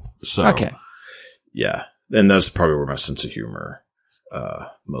Stern. So, yeah. And that's probably where my sense of humor,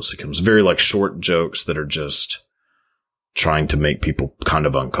 mostly comes. Very like short jokes that are just trying to make people kind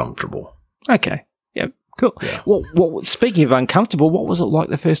of uncomfortable. Okay. Yep. Cool. Yeah. Well, speaking of uncomfortable, what was it like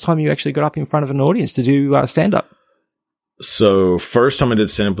the first time you actually got up in front of an audience to do stand-up? So first time I did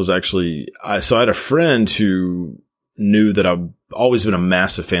stand-up was actually, I had a friend who knew that I've always been a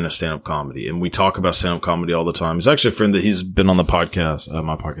massive fan of stand-up comedy, and we talk about stand-up comedy all the time. He's actually a friend that he's been on the podcast,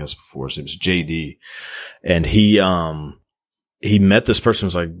 my podcast before. So it was JD, and he met this person who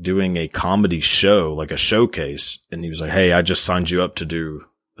was like doing a comedy show, like a showcase, and he was like, "Hey, I just signed you up to do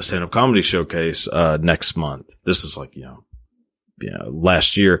a stand-up comedy showcase, next month." This is like,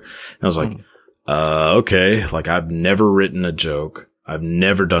 last year. And I was like, okay, like I've never written a joke. I've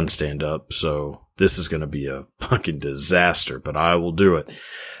never done stand-up. So this is going to be a fucking disaster, but I will do it.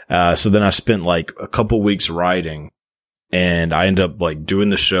 So then I spent like a couple weeks writing, and I ended up like doing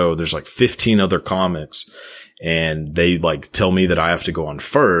the show. There's like 15 other comics, and they like tell me that I have to go on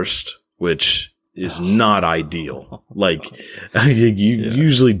first, which is not ideal. Like you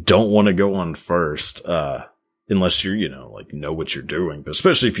usually don't want to go on first, unless you're, know what you're doing. But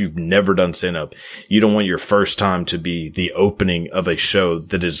especially if you've never done stand up, you don't want your first time to be the opening of a show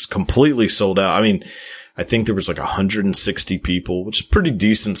that is completely sold out. I mean, I think there was like 160 people, which is pretty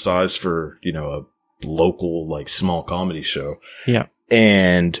decent size for, a local, like small comedy show. Yeah.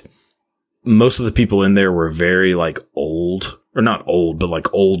 And most of the people in there were very like old. Or not old, but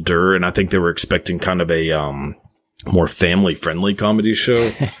like older. And I think they were expecting kind of a, more family friendly comedy show.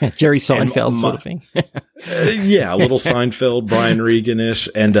 Jerry Seinfeld sort of thing. Yeah. A little Seinfeld, Brian Regan-ish.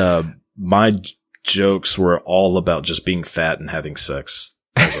 And, my jokes were all about just being fat and having sex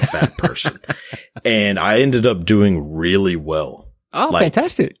as a fat person. And I ended up doing really well. Oh, like,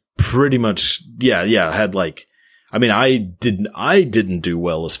 fantastic. Pretty much. Yeah. I had like, I mean, I didn't do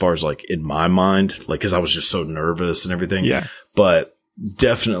well as far as like in my mind, like, cause I was just so nervous and everything. Yeah. But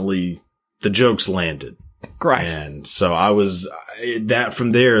definitely the jokes landed. Great. And so I was that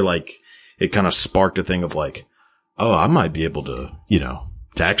from there, like it kind of sparked a thing of like, oh, I might be able to,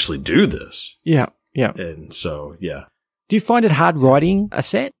 to actually do this. Yeah. Yeah. And so, yeah. Do you find it hard writing a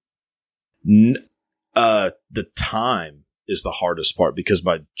set? The time is the hardest part because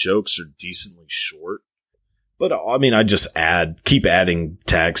my jokes are decently short. But I mean, I just keep adding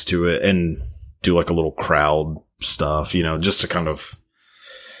tags to it and do like a little crowd stuff, just to kind of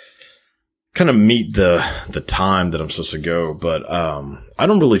kind of meet the time that I'm supposed to go, but I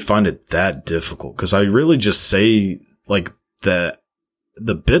don't really find it that difficult because I really just say like the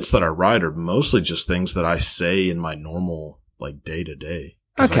bits that I write are mostly just things that I say in my normal like day to day.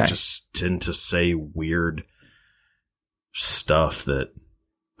 Because I just tend to say weird stuff that,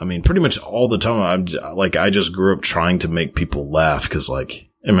 I mean, pretty much all the time. I just grew up trying to make people laugh because like,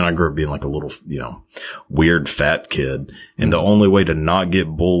 I mean, I grew up being like a little, weird fat kid. And the only way to not get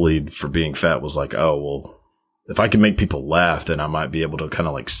bullied for being fat was like, oh, well, if I can make people laugh, then I might be able to kind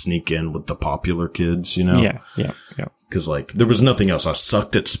of like sneak in with the popular kids, Yeah. Cause like there was nothing else. I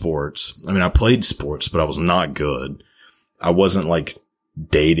sucked at sports. I mean, I played sports, but I was not good. I wasn't like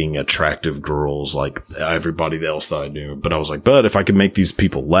dating attractive girls like everybody else that I knew. But I was like, but if I can make these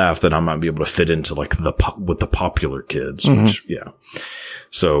people laugh, then I might be able to fit into like with the popular kids, which, yeah.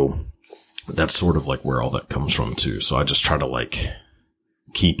 So that's sort of like where all that comes from too. So I just try to like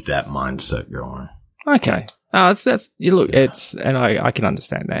keep that mindset going. Okay. It's, and I can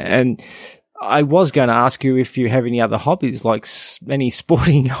understand that. And I was going to ask you if you have any other hobbies, like any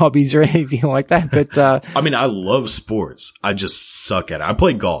sporting hobbies or anything like that. But, I mean, I love sports. I just suck at it. I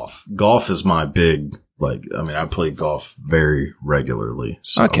play golf. Golf is my big, I play golf very regularly.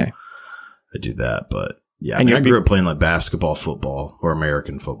 So okay. I do that, but yeah, I grew up playing like basketball, football, or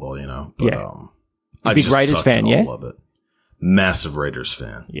American football, but, I big just Raiders fan, yeah? Love it. Massive Raiders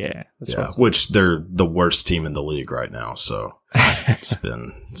fan. Yeah. Which they're the worst team in the league right now. So that's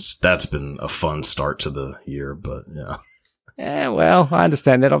been a fun start to the year, but yeah. Yeah, well, I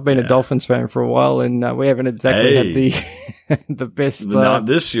understand that. I've been a Dolphins fan for a while, and we haven't exactly had the best. Not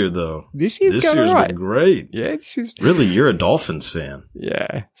this year, though. This year's been great. Yeah, really, you're a Dolphins fan.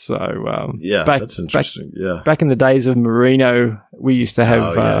 Yeah, so that's interesting. Back in the days of Marino, we used to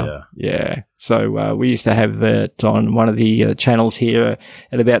have So we used to have it on one of the channels here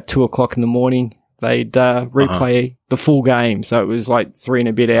at about 2:00 in the morning. They'd replay the full game, so it was like 3 and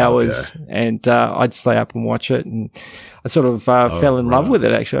a bit hours, and I'd stay up and watch it, and I sort of fell in love with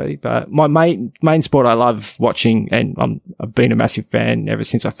it actually. But my main sport I love watching, and I've been a massive fan ever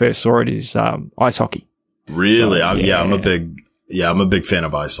since I first saw it, is ice hockey. Really? So, I'm a big fan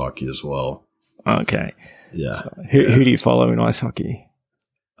of ice hockey as well. Okay. Yeah. So who do you follow in ice hockey?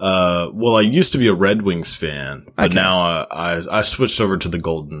 Well, I used to be a Red Wings fan, but now I switched over to the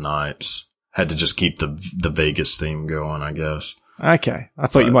Golden Knights. Had to just keep the Vegas theme going, I guess. Okay. I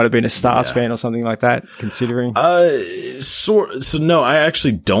thought you might have been a Stars fan or something like that, considering. So no, I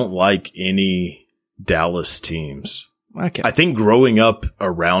actually don't like any Dallas teams. Okay. I think growing up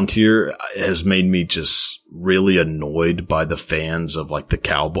around here has made me just really annoyed by the fans of like the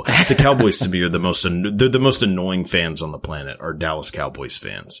Cowboys. The Cowboys to me are they're the most annoying fans on the planet, are Dallas Cowboys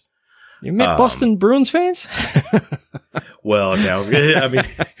fans. You met Boston Bruins fans? Well, okay,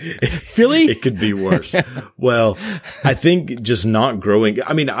 Philly? It could be worse. Well, I think just not growing.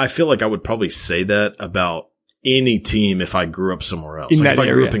 I mean, I feel like I would probably say that about any team if I grew up somewhere else. If I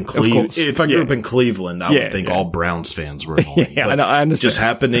grew up in Cleveland, I would think all Browns fans were annoying. But I understand. Just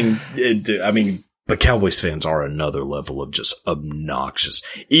happening, but Cowboys fans are another level of just obnoxious.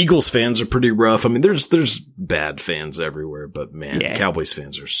 Eagles fans are pretty rough. I mean, there's bad fans everywhere, but man, Cowboys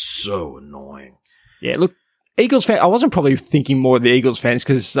fans are so annoying. Yeah, look, Eagles fan. I wasn't probably thinking more of the Eagles fans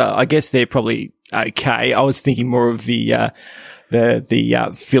because I guess they're probably okay. I was thinking more of the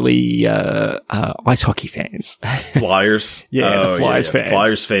Philly ice hockey fans. Flyers? The Flyers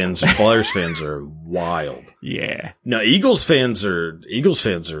fans. Flyers fans are wild. Yeah. No, Eagles fans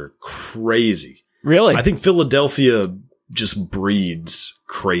are crazy. Really? I think Philadelphia just breeds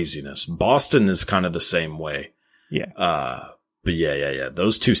craziness. Boston is kind of the same way. Yeah. But yeah.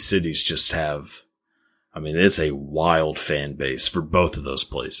 Those two cities just have, it's a wild fan base for both of those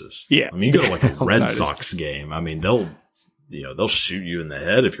places. Yeah. You go to like a Red Sox game. They'll shoot you in the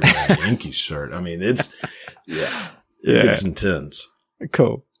head if you're wearing a Yankees shirt. It's intense.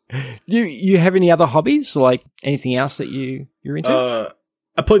 Cool. You have any other hobbies, like anything else that you're into?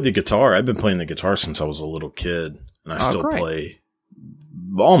 I played the guitar. I've been playing the guitar since I was a little kid, and I still play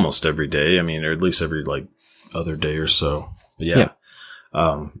almost every day. Or at least every like other day or so. But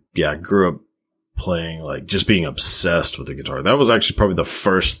I grew up playing, like just being obsessed with the guitar. That was actually probably the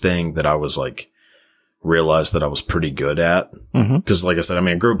first thing that I was like, realized that I was pretty good at. Cause like I said,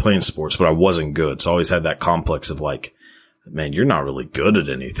 I grew up playing sports, but I wasn't good. So I always had that complex of like, man, you're not really good at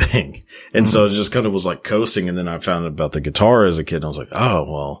anything. And so it just kind of was like coasting. And then I found out about the guitar as a kid and I was like, oh,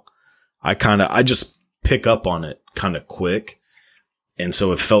 well, I just pick up on it kind of quick. And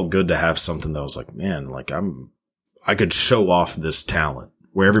so it felt good to have something that was like, man, like I could show off this talent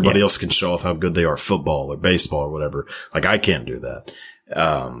where everybody else can show off how good they are at football or baseball or whatever. Like I can't do that.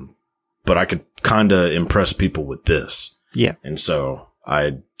 but I could kind of impress people with this. Yeah. And so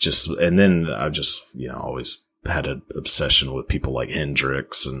and then I just, always had an obsession with people like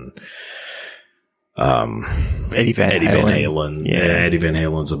Hendrix and, Eddie Van Halen. Yeah. Eddie Van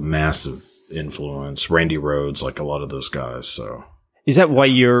Halen's a massive influence. Randy Rhoads, like a lot of those guys. So is that why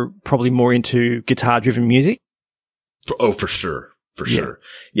you're probably more into guitar-driven music? For sure. For sure.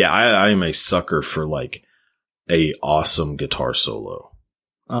 Yeah. I am a sucker for like a awesome guitar solo.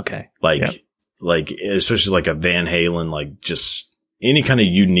 Okay. Like, especially like a Van Halen, like just any kind of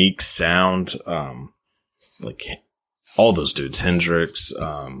unique sound. Like all those dudes, Hendrix,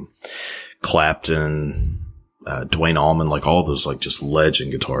 Clapton, Dwayne Allman, like all those, like just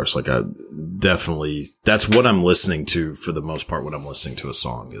legend guitarists. Like that's what I'm listening to for the most part. When I'm listening to a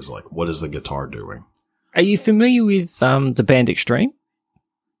song is like, what is the guitar doing? Are you familiar with, the band Extreme?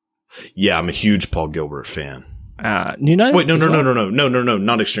 Yeah, I'm a huge Paul Gilbert fan. Nuno? Wait, no,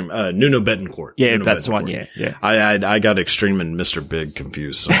 not Extreme. Nuno Bettencourt. Yeah, Nuno that's the one. Bettencourt. Yeah. I got Extreme and Mr. Big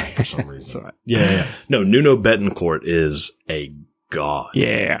confused for some reason. That's right. Yeah. No, Nuno Bettencourt is a god.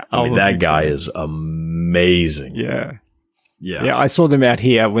 Yeah. I mean, that guy is amazing. Yeah. Yeah. I saw them out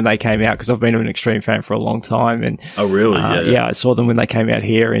here when they came out because I've been an Extreme fan for a long time. And oh, really? Yeah, I saw them when they came out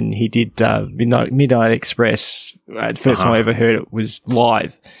here, and he did Midnight Express. The first time I ever heard it was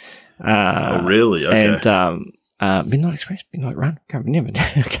live. Oh, really? Okay. And Midnight Express, Midnight Run. I can't remember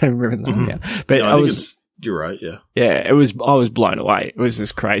the name now. But no, I think you're right. Yeah. Yeah, I was blown away. It was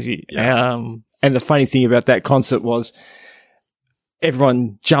just crazy. Yeah. And the funny thing about that concert was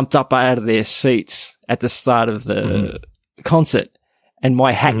everyone jumped up out of their seats at the start of the concert, and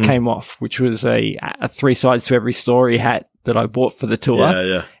my hat came off, which was a 3 sides to every story hat that I bought for the tour.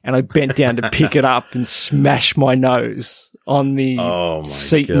 Yeah. And I bent down to pick it up and smash my nose on the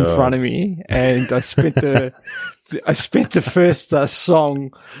seat in front of me. And I spent the first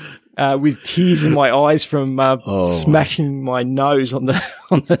song with tears in my eyes from smashing my nose on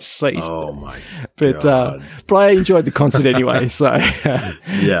the seat. Oh my God! But I enjoyed the concert anyway. So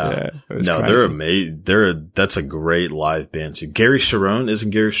yeah, no, they're amazing. That's a great live band too. Gary Sharon,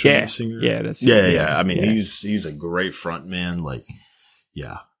 isn't Gary Sharon the singer? Yeah. I mean, he's a great front man. Like,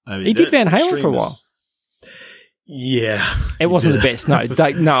 yeah, I mean, he did Van Halen for a while. Yeah, it wasn't the best. No, it's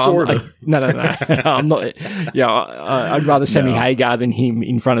like, no, no. I'm not. Yeah, I'd rather Sammy Hagar than him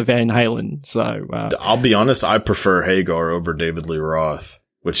in front of Van Halen. So I'll be honest, I prefer Hagar over David Lee Roth,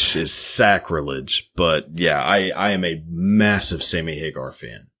 which is sacrilege. But yeah, I am a massive Sammy Hagar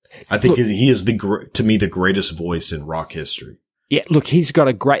fan. I think he is to me the greatest voice in rock history. Yeah, look, he's got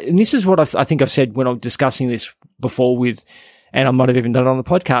a great, and this is what I think I've said when I'm discussing this before with. And I might have even done it on the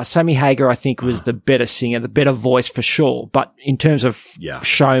podcast. Sammy Hagar, I think, was the better singer, the better voice for sure. But in terms of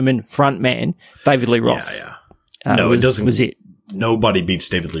showman, frontman, David Lee Roth. No, it doesn't. Was it? Nobody beats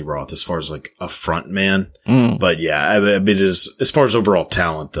David Lee Roth as far as like a frontman. But yeah, it is, as far as overall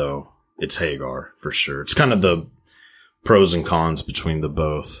talent though, it's Hagar for sure. It's kind of the pros and cons between the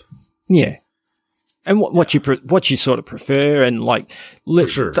both. Yeah. And what you sort of prefer, and like, for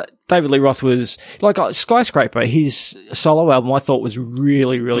sure. David Lee Roth was like Skyscraper. His solo album I thought was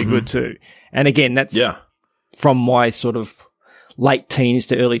really, really good too. And again, that's from my sort of late teens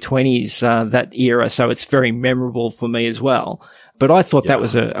to early 20s, that era. So it's very memorable for me as well. But I thought that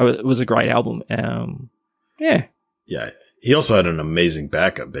was a great album. Yeah. He also had an amazing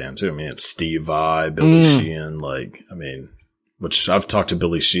backup band too. I mean, it's Steve Vai, Billy Sheehan, which I've talked to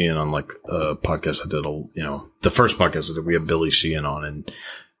Billy Sheehan on like a podcast I did, the first podcast I did, we had Billy Sheehan on, and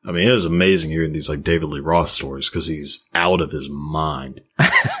I mean, it was amazing hearing these like David Lee Roth stories because he's out of his mind.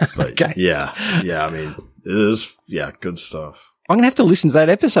 But I mean, it is, good stuff. I'm going to have to listen to that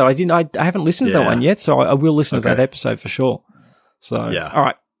episode. I haven't listened to that one yet, so I will listen to that episode for sure. So, all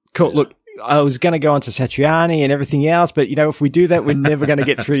right, cool. Yeah. Look, I was going to go on to Satriani and everything else, but if we do that, we're never going to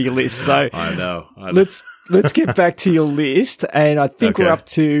get through your list. So I know. Let's get back to your list, and I think we're up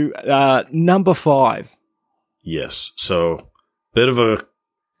to number 5. Yes. So, bit of a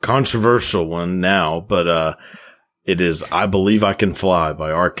controversial one now, but it is "I Believe I Can Fly"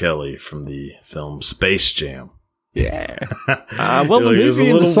 by R. Kelly from the film Space Jam. Yeah. The movie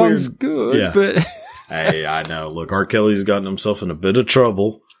and the song's good, but hey, I know. Look, R. Kelly's gotten himself in a bit of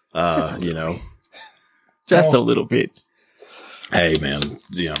trouble. Just a little bit. Hey, man,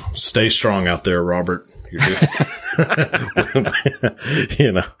 stay strong out there, Robert. You're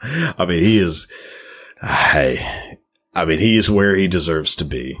I mean, he is. He is where he deserves to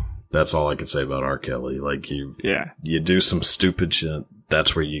be. That's all I can say about R. Kelly. Like you do some stupid shit,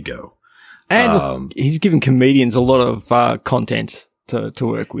 that's where you go. And look, he's given comedians a lot of content to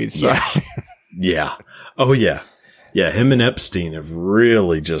work with. So. Yeah. Oh yeah. Yeah. Him and Epstein have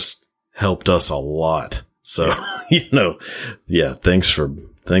really just helped us a lot. So, you know, yeah, thanks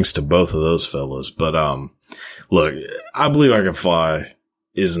to both of those fellas. But, look, I Believe I Can Fly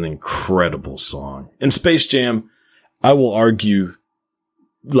is an incredible song. And Space Jam, I will argue,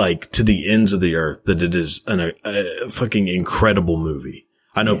 like, to the ends of the earth that it is a fucking incredible movie.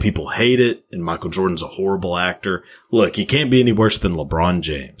 I know people hate it, and Michael Jordan's a horrible actor. Look, he can't be any worse than LeBron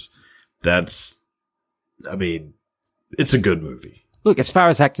James. It's a good movie. Look, as far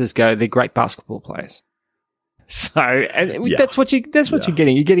as actors go, they're great basketball players. So that's what you're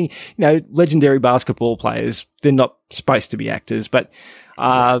getting. You're getting, legendary basketball players. They're not supposed to be actors, but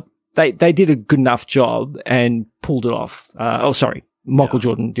they did a good enough job and pulled it off. Michael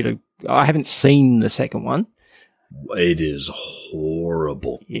Jordan did I haven't seen the second one. It is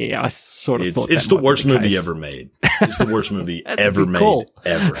horrible. Yeah, I sort of thought it's the worst movie ever made. It's the worst movie ever made.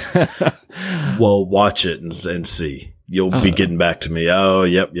 Ever. Well, watch it and see. You'll be getting back to me. Oh,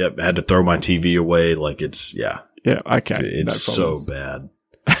 yep. I had to throw my TV away. Like Yeah, okay. It's so bad.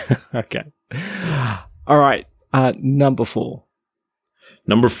 Okay. All right. Number 4.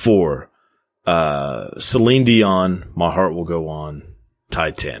 Number 4. Celine Dion, My Heart Will Go On,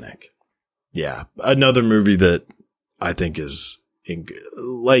 Titanic. Yeah. Another movie that I think is,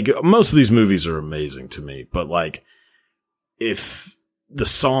 like, most of these movies are amazing to me, but like, if the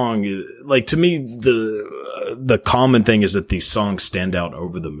song, like, to me, the common thing is that these songs stand out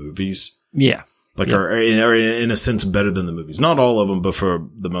over the movies. Yeah. Are in a sense better than the movies. Not all of them, but for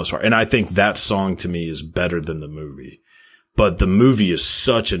the most part. And I think that song to me is better than the movie. But the movie is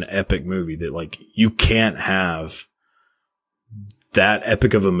such an epic movie that, like, you can't have that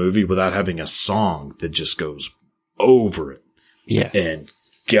epic of a movie without having a song that just goes over it. Yeah. And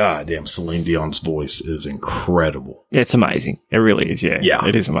goddamn, Celine Dion's voice is incredible. It's amazing. It really is. Yeah. Yeah.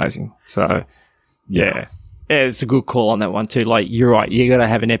 It is amazing. So, yeah. It's a good call on that one too. Like, you're right. You got to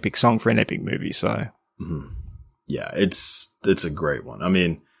have an epic song for an epic movie. So, yeah, it's a great one. I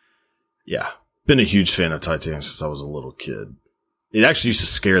mean, yeah, been a huge fan of Titanic since I was a little kid. It actually used to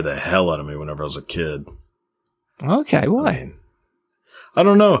scare the hell out of me whenever I was a kid. Okay. Why? I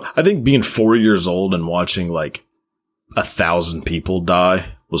don't know. I think being 4 years old and watching like 1,000 people die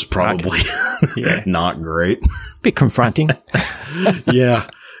was probably not great. Bit confronting.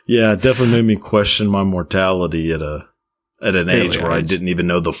 Yeah, definitely made me question my mortality at an age where I didn't even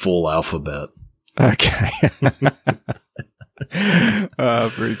know the full alphabet. Okay.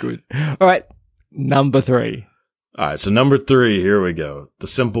 Very good. All right, number 3. All right, so number 3, here we go. The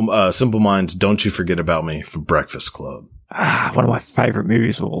Simple Minds, Don't You Forget About Me from Breakfast Club. One of my favorite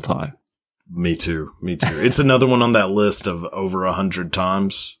movies of all time. Me too. It's another one on that list of over 100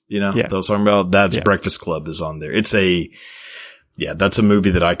 times, that I was talking about. That's Breakfast Club is on there. That's a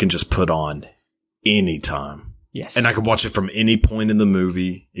movie that I can just put on anytime. Yes. And I can watch it from any point in the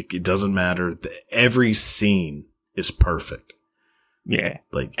movie. It doesn't matter. Every scene is perfect. Yeah.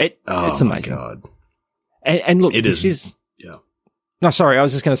 Like, it's amazing. My God. And look, this is. No, sorry. I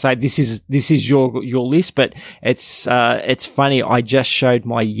was just going to say this is your list, but it's funny. I just showed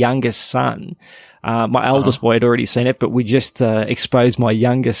my youngest son. My eldest boy had already seen it, but we just exposed my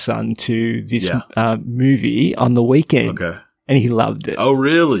youngest son to this movie on the weekend. Okay. And he loved it. Oh,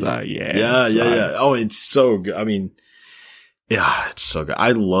 really? So, yeah. Yeah. Oh, it's so good. I mean, yeah, it's so good.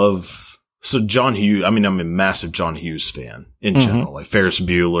 So John Hughes, I'm a massive John Hughes fan in general, like Ferris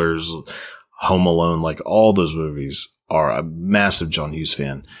Bueller's, Home Alone, like all those movies are a massive John Hughes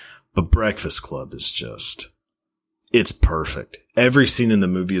fan. But Breakfast Club is just, it's perfect. Every scene in the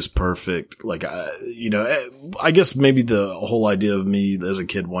movie is perfect. Like, I guess maybe the whole idea of me as a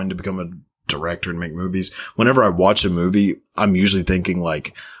kid wanting to become a director and make movies. Whenever I watch a movie, I'm usually thinking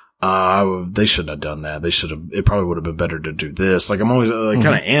like, they shouldn't have done that. It probably would have been better to do this. Like, I'm always kind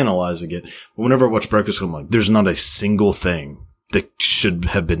of analyzing it. But whenever I watch Breakfast Club, I'm like, there's not a single thing that should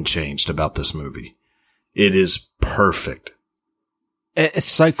have been changed about this movie. It is perfect. It's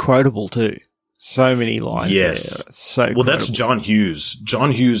so quotable too. So many lines. Yes. So well, that's John Hughes.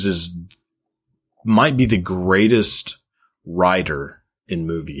 John Hughes might be the greatest writer in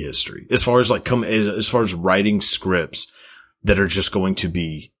movie history. As far as writing scripts that are just going to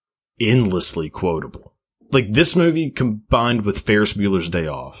be endlessly quotable. Like this movie combined with Ferris Bueller's Day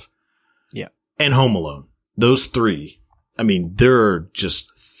Off. Yeah. And Home Alone. Those 3. I mean, there are just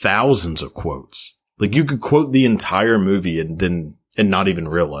thousands of quotes. Like you could quote the entire movie and not even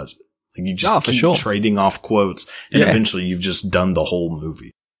realize it. Like you just keep trading off quotes and eventually you've just done the whole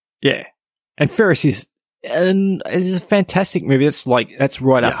movie. Yeah. And Ferris is a fantastic movie. That's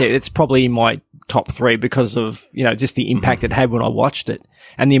right up there. It's probably in my top 3 because of, just the impact it had when I watched it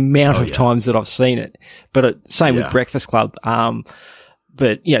and the amount of times that I've seen it. But same with Breakfast Club.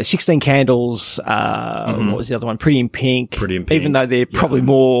 But, 16 Candles, what was the other one? Pretty in Pink. Pretty in Pink. Even though they're probably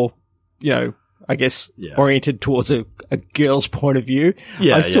more, I guess, oriented towards a girl's point of view.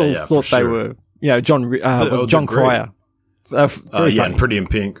 Yeah, I still thought they were, John Cryer. And Pretty in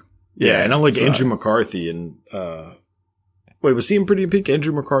Pink. Yeah, and I like Andrew McCarthy and, wait, was he in Pretty in Pink?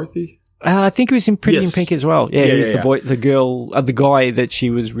 Andrew McCarthy? I think he was in Pretty in Pink as well. Yeah, he was the guy that she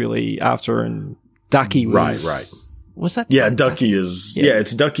was really after, and Ducky was. Right. Was that? Yeah, Ducky is,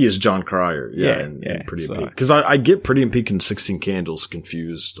 it's Ducky is John Cryer. And Pretty in Pink. Because I get Pretty in Pink and 16 Candles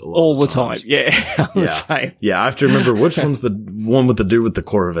confused a lot all the time. Yeah. Yeah, I have to remember which one's the one with the dude with the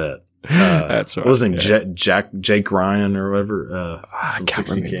Corvette. That's right. Wasn't Jake Ryan or whatever, from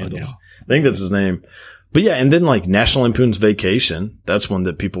 16 Candles. I think that's his name. But yeah, and then like National Lampoon's Vacation, that's one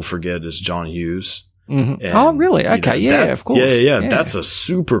that people forget is John Hughes. Mm-hmm. And, really? Okay. Of course. Yeah. That's a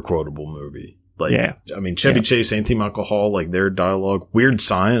super quotable movie. Like, I mean, Chevy Chase, Anthony Michael Hall, like their dialogue. Weird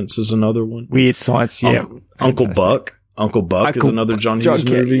Science is another one. Weird Science, yeah. Uncle Buck is another John Hughes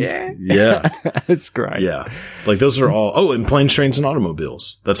movie. Yeah. It's great. Yeah. Like those are all, and Planes, Trains, and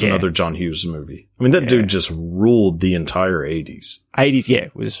Automobiles. That's another John Hughes movie. I mean, that dude just ruled the entire 80s.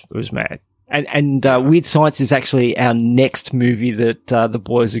 80s, was mad. And Weird Science is actually our next movie that the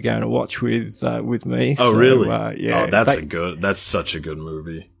boys are going to watch with me. Oh, really? That's such a good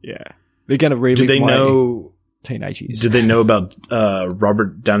movie. Yeah. They're going to relive my teenage years. Did they know about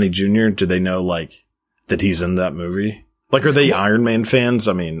Robert Downey Jr.? Did they know, like, that he's in that movie? Like, are they Iron Man fans?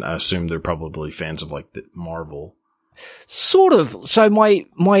 I mean, I assume they're probably fans of, like, the Marvel. Sort of. So my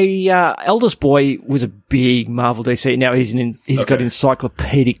eldest boy was a big Marvel DC. Now he's got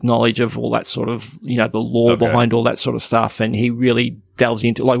encyclopedic knowledge of all that sort of, the lore behind all that sort of stuff. And he really delves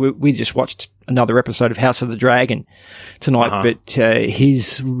into, like, we just watched another episode of House of the Dragon tonight, but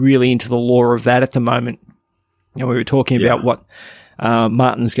he's really into the lore of that at the moment. And we were talking about what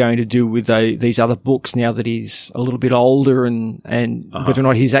Martin's going to do with these other books now that he's a little bit older, and whether or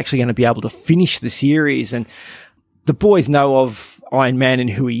not he's actually going to be able to finish the series. And the boys know of Iron Man and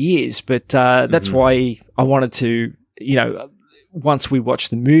who he is, but that's why I wanted to, once we watch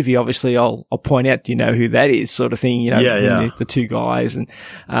the movie, obviously I'll point out, do you know who that is, sort of thing, the two guys, and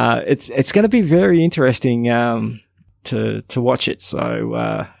it's going to be very interesting to watch it.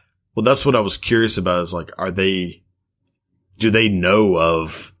 So well, that's what I was curious about, is like, do they know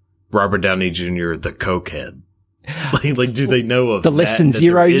of Robert Downey Jr., the cokehead? Like, do they know of the less than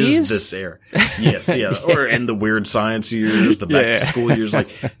 0 years? This era? Yes, or in the Weird Science years, the back to school years.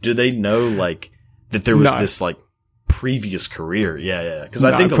 Like, do they know, like, that there was this, like, previous career? Yeah. Because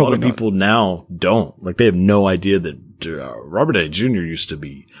I think a lot of people now don't. Like, they have no idea that Robert Downey Jr. used to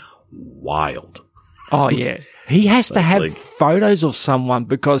be wild. Oh, yeah. He has to have photos of someone,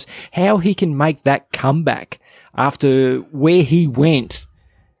 because how he can make that comeback after where he went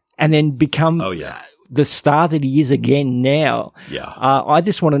and then become the star that he is again now. Yeah. I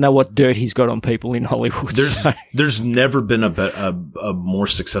just want to know what dirt he's got on people in Hollywood. There's never been a more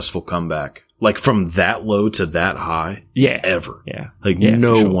successful comeback, like from that low to that high. Yeah. Ever. Yeah. Like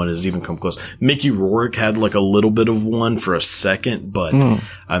no one has even come close. Mickey Rourke had like a little bit of one for a second, but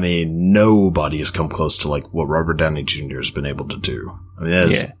I mean, nobody has come close to like what Robert Downey Jr. has been able to do. I mean, that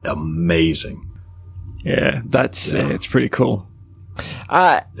is amazing. Yeah. It's pretty cool. With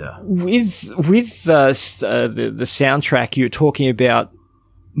the soundtrack, you're talking about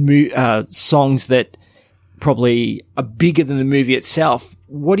songs that probably are bigger than the movie itself.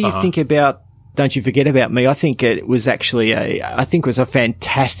 What do you think about Don't You Forget About Me? I think it was actually a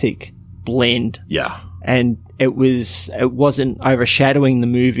fantastic blend. Yeah. And it wasn't overshadowing the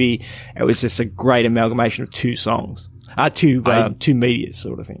movie. It was just a great amalgamation of two songs, two media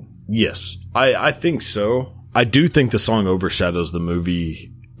sort of thing. Yes, I think so. I do think the song overshadows the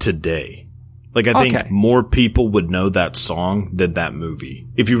movie today. Like, I think more people would know that song than that movie.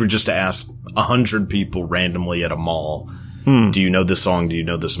 If you were just to ask 100 people randomly at a mall, do you know this song? Do you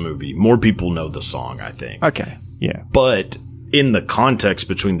know this movie? More people know the song, I think. Okay, yeah. But in the context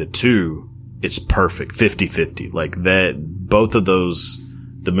between the two, it's perfect, 50-50. Like, that, both of those,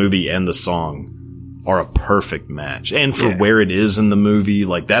 the movie and the song, are a perfect match. And for where it is in the movie,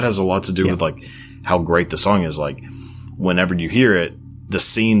 like, that has a lot to do with, like, how great the song is. Like, whenever you hear it, the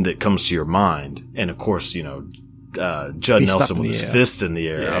scene that comes to your mind, and of course, Judd Nelson with his fist in the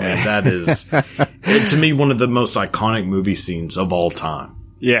air. Yeah. I mean, that is, to me, one of the most iconic movie scenes of all time.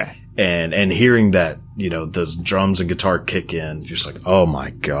 Yeah. And hearing that, those drums and guitar kick in, you're just like, oh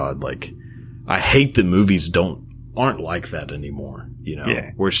my God. Like, I hate that movies aren't like that anymore,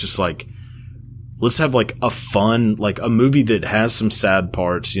 where it's just like, let's have like a fun, like a movie that has some sad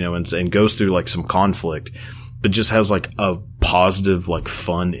parts, and goes through like some conflict, but just has like a positive, like,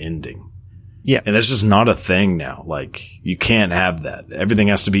 fun ending. Yeah. And that's just not a thing now. Like, you can't have that. Everything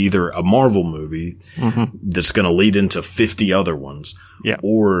has to be either a Marvel movie that's going to lead into 50 other ones,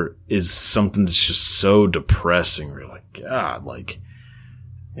 or is something that's just so depressing. Where you're like, God, like,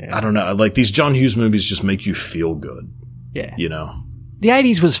 I don't know. Like, these John Hughes movies just make you feel good. Yeah. You know? The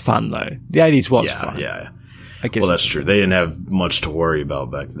 80s was fun, though. The 80s was fun. Yeah. I guess. Well, that's true. They didn't have much to worry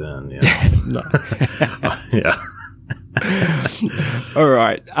about back then. You know? No. Yeah. All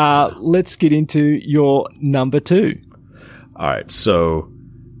right. Let's get into your number 2. All right. So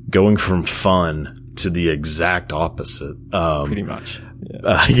going from fun to the exact opposite. Pretty much.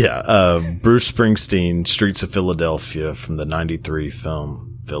 Bruce Springsteen, Streets of Philadelphia from the 93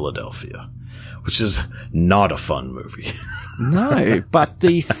 film Philadelphia, which is not a fun movie. No, but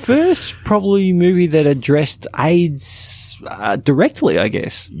the first probably movie that addressed AIDS directly, I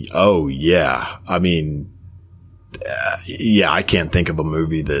guess. Oh, yeah. I mean, I can't think of a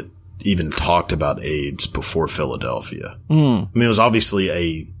movie that even talked about AIDS before Philadelphia. I mean, it was obviously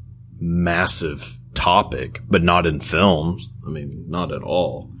a massive topic, but not in films. I mean, not at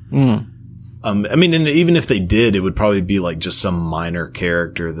all. I mean, and even if they did, it would probably be like just some minor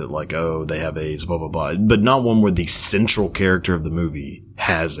character that like, oh, they have AIDS, blah, blah, blah. But not one where the central character of the movie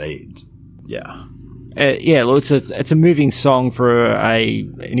has AIDS. Yeah. Well, it's a moving song for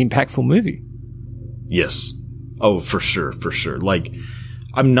an impactful movie. Yes. Oh, for sure. Like,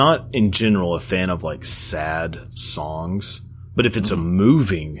 I'm not in general a fan of like sad songs, but if it's a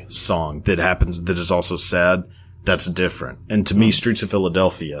moving song that is also sad, that's different. And to me, Streets of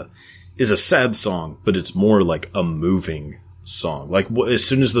Philadelphia is a sad song, but it's more like a moving song. Like as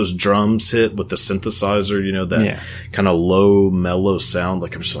soon as those drums hit with the synthesizer, you know, that kind of low, mellow sound,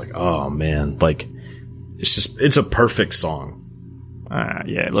 like I'm just like, oh man, like it's a perfect song.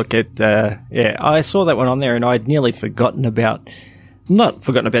 Look at, I saw that one on there and I'd nearly not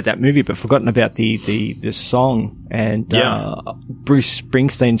forgotten about that movie, but forgotten about the song. And Bruce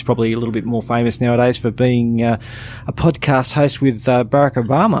Springsteen's probably a little bit more famous nowadays for being a podcast host with Barack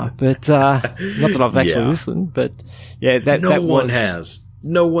Obama. But not that I've actually listened, but no one has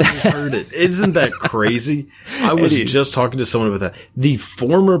heard it. Isn't that crazy? I was just talking to someone about that. The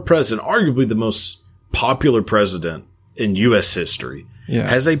former president, arguably the most popular president in U.S. history,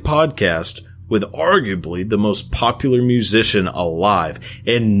 has a podcast with arguably the most popular musician alive,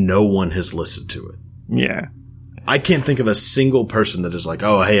 and no one has listened to it. Yeah. I can't think of a single person that is like,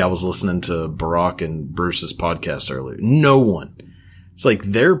 oh, hey, I was listening to Barack and Bruce's podcast earlier. No one. It's like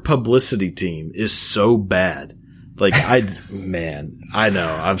their publicity team is so bad. Like, I know.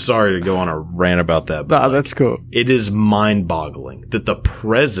 I'm sorry to go on a rant about that. But that's cool. It is mind-boggling that the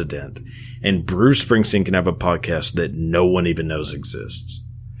president and Bruce Springsteen can have a podcast that no one even knows exists.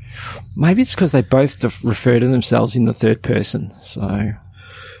 Maybe it's because they both refer to themselves in the third person. So,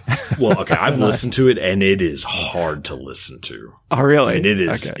 well, okay, I've listened to it and it is hard to listen to. Oh, really? And it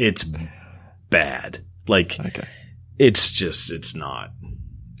is. Okay. It's bad. Like, it's not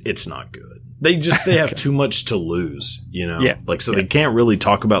good. They have too much to lose, you know? Yeah. Like, so they can't really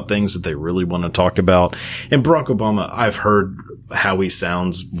talk about things that they really want to talk about. And Barack Obama, I've heard how he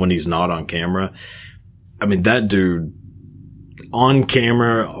sounds when he's not on camera. I mean, that dude, on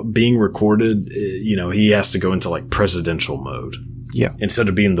camera, being recorded, you know, he has to go into like presidential mode. Yeah. Instead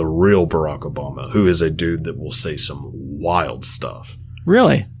of being the real Barack Obama, who is a dude that will say some wild stuff.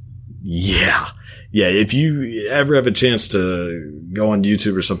 Really? Yeah. Yeah. If you ever have a chance to go on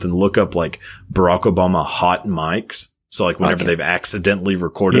YouTube or something, look up like Barack Obama hot mics. So like whenever they've accidentally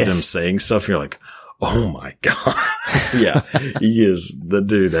recorded him saying stuff, you're like, oh my God. Yeah. The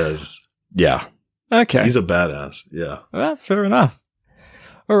dude has, Okay. He's a badass. Yeah. Well, fair enough.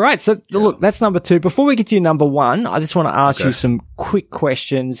 All right. So look, that's number 2. Before we get to your number 1, I just want to ask you some quick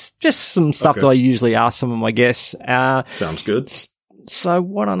questions, just some stuff that I usually ask some of my guests. Sounds good. So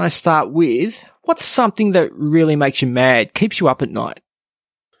why don't I start with, what's something that really makes you mad, keeps you up at night?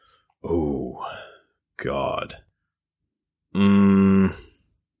 Oh, God.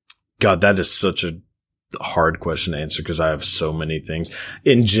 God, that is such a hard question to answer because I have so many things.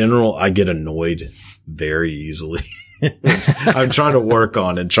 In general, I get annoyed very easily. I'm trying to work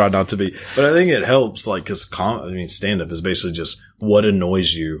on and try not to be, but I think it helps, like, cause stand-up is basically just what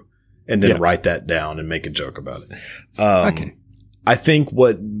annoys you and then write that down and make a joke about it. Okay. I think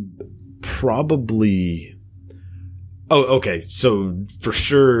what probably, so for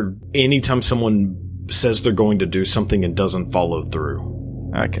sure, anytime someone says they're going to do something and doesn't follow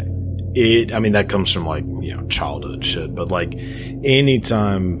through. Okay. That comes from like, you know, childhood shit, but like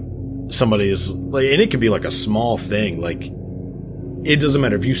anytime somebody is like, and it could be like a small thing, like it doesn't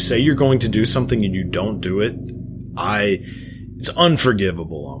matter if you say you're going to do something and you don't do it. it's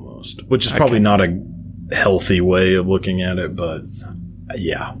unforgivable almost, which is probably not a healthy way of looking at it, but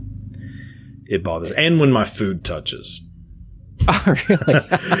yeah, it bothers. And when my food touches. Oh, really?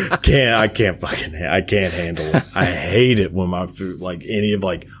 I can't handle it. I hate it when my food, like any of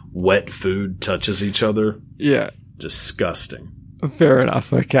like wet food touches each other. Yeah. Disgusting. Fair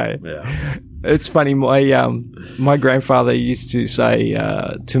enough. Okay. Yeah. It's funny. My grandfather used to say,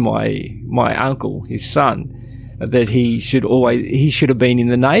 to my uncle, his son, that he should have been in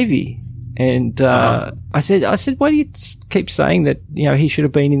the Navy. And, I said, why do you keep saying that, he should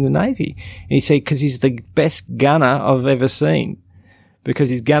have been in the Navy? And he said, cause he's the best gunner I've ever seen, because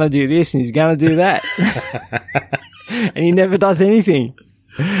he's gonna do this and he's gonna do that. And he never does anything.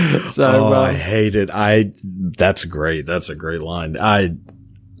 So, I hate it. That's great. That's a great line. I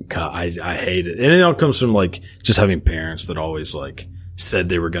hate it. And it all comes from like just having parents that always like said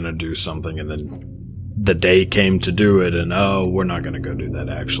they were going to do something and then the day came to do it and, we're not going to go do that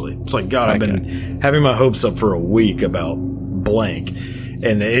actually. It's like, God, I've been having my hopes up for a week about blank.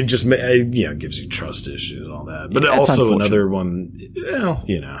 And it just, gives you trust issues and all that. But also another one,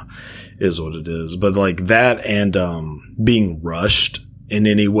 is what it is. But like that and, being rushed in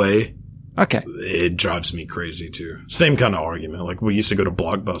any way. Okay. It drives me crazy too. Same kind of argument. Like we used to go to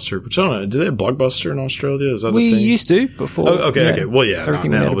Blockbuster, which I don't know. Do they have Blockbuster in Australia? Is that a thing? We used to before. Oh, okay, okay. Well, yeah,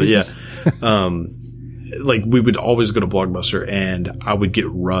 everything not now, but yeah. business. Like we would always go to Blockbuster and I would get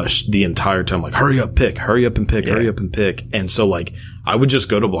rushed the entire time. Like hurry up and pick. Hurry up and pick. And so like I would just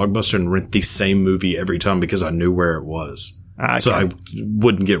go to Blockbuster and rent the same movie every time because I knew where it was. Okay. So I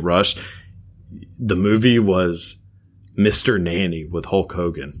wouldn't get rushed. The movie was Mr. Nanny with Hulk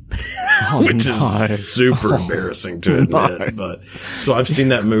Hogan, which is super embarrassing to admit. But so I've seen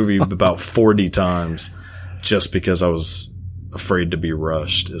that movie about 40 times just because I was afraid to be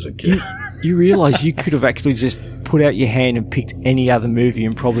rushed as a kid. You realize you could have actually just put out your hand and picked any other movie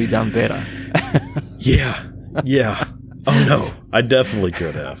and probably done better. Yeah. Oh no, I definitely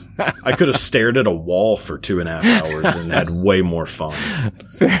could have. I could have stared at a wall for 2.5 hours and had way more fun.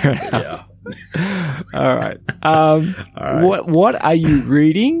 Fair enough. Yeah. All right. All right. What are you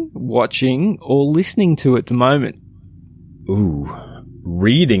reading, watching, or listening to at the moment? Ooh,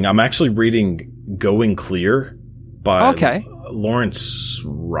 reading. I'm actually reading Going Clear by Lawrence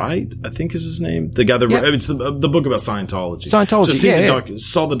Wright, I think is his name. The guy that it's the book about Scientology. So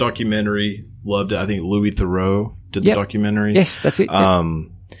saw the documentary, loved it. I think Louis Theroux did the documentary. Yes, that's it.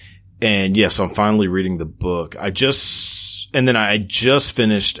 And yes, I'm finally reading the book. I just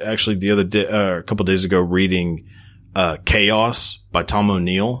finished actually the other day, a couple days ago, reading Chaos by Tom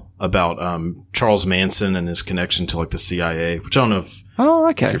O'Neill about Charles Manson and his connection to like the CIA, which I don't know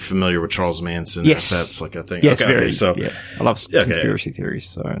if you're familiar with Charles Manson. Yes, if that's like a thing. Yes, So I love conspiracy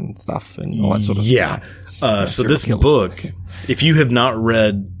theories and stuff and all that sort of stuff. So this book, if you have not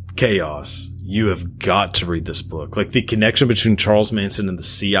read Chaos, you have got to read this book. Like the connection between Charles Manson and the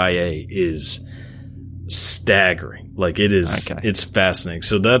CIA is staggering. Like it is, it's fascinating.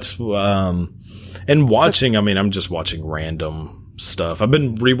 So that's, and watching, I'm just watching random stuff. I've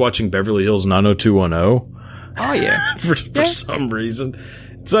been rewatching Beverly Hills 90210. Oh yeah. for some reason.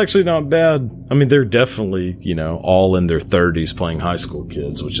 It's actually not bad. They're definitely, all in their 30s playing high school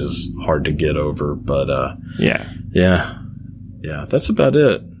kids, which is hard to get over, but, yeah, that's about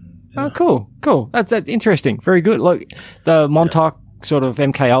it. Yeah. Oh, cool. That's interesting. Very good. Look, the Montauk sort of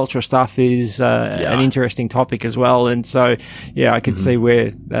MK Ultra stuff is an interesting topic as well, and so I could see where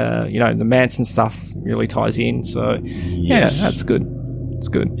the Manson stuff really ties in. So that's good. It's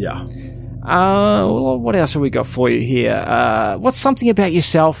good. Yeah. Well, what else have we got for you here? What's something about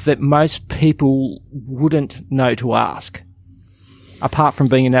yourself that most people wouldn't know to ask, apart from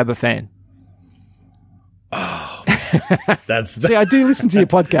being an ABBA fan? Oh. See, I do listen to your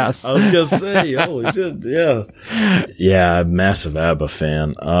podcast. I was gonna say, holy shit, yeah, massive ABBA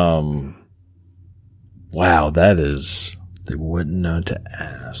fan. Wow, they wouldn't know to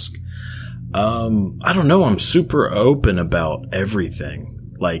ask. I don't know. I'm super open about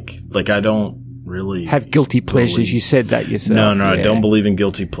everything. Like I don't really have guilty pleasures. You said that yourself. No, I don't believe in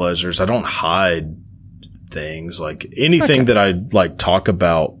guilty pleasures. I don't hide things. Like anything that I like talk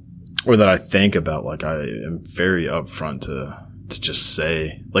about. Or that I think about, like I am very upfront to just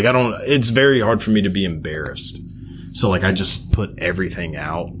say, like it's very hard for me to be embarrassed. So like I just put everything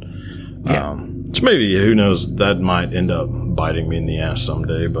out. Yeah. Which maybe, who knows, that might end up biting me in the ass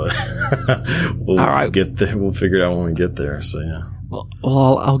someday, but we'll get there. We'll figure it out when we get there. So yeah.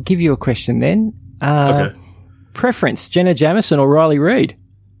 Well, I'll give you a question then. Okay. Preference, Jenna Jameson or Riley Reid?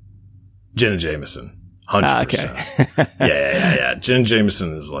 Jenna Jameson. 100%. Yeah. Jen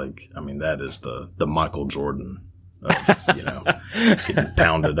Jameson is like, that is the Michael Jordan of, getting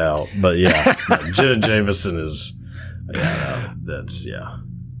pounded out. But yeah, Jenna Jameson is, that's.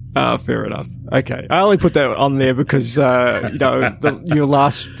 Fair enough. Okay. I only put that on there because, your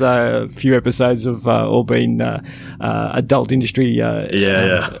last few episodes have all been adult industry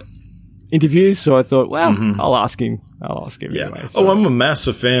interviews. So I thought, well, I'll ask him anyway. So. Oh, I'm a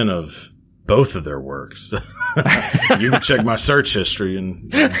massive fan of both of their works. You can check my search history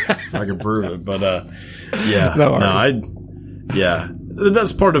and I can prove it. But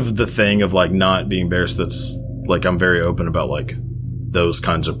that's part of the thing of like not being embarrassed. That's like I'm very open about like those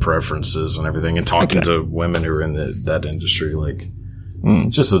kinds of preferences and everything, and talking to women who are in that industry. Like,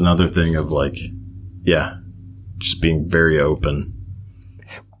 just another thing of like, just being very open.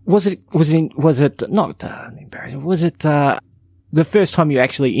 Was it not embarrassing? Was it the first time you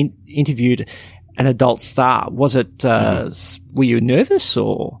actually interviewed an adult star? Was it? Were you nervous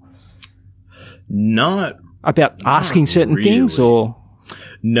or not about asking certain really. things? Or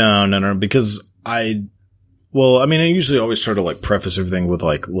no, because I usually always try to like preface everything with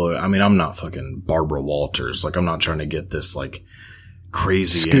like, look, I mean, I'm not fucking Barbara Walters. Like, I'm not trying to get this like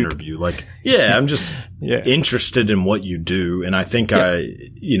crazy interview. Like, I'm just interested in what you do. And I think I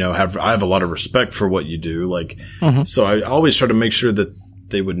have a lot of respect for what you do. Like, so I always try to make sure that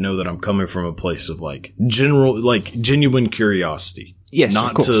they would know that I'm coming from a place of like genuine curiosity. Yes,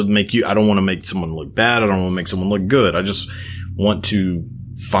 not to make I don't want to make someone look bad. I don't want to make someone look good. I just want to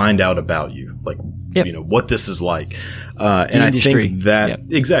find out about you. Like, what this is like. And I think that,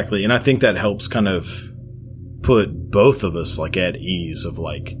 exactly. And I think that helps kind of put both of us like at ease of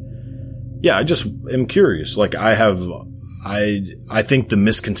like, I just am curious. Like I think the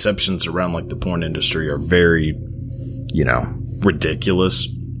misconceptions around like the porn industry are very, ridiculous.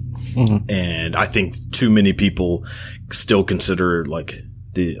 And I think too many people still consider like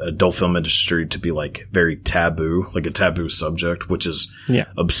the adult film industry to be like very taboo, like a taboo subject, which is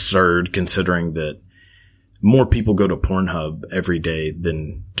absurd considering that more people go to Pornhub every day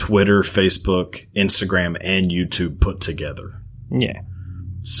than Twitter, Facebook, Instagram, and YouTube put together. Yeah.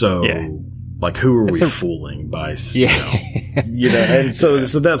 So like who are we fooling by, and so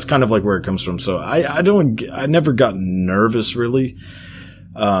that's kind of like where it comes from. So I never got nervous really.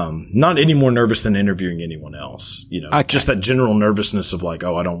 Not any more nervous than interviewing anyone else, just that general nervousness of like,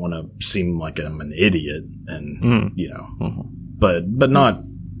 oh, I don't want to seem like I'm an idiot and, but not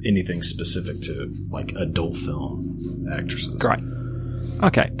anything specific to like adult film actresses. Great.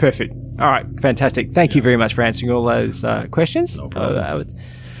 Okay. Perfect. All right. Fantastic. Thank you very much for answering all those questions. No problem.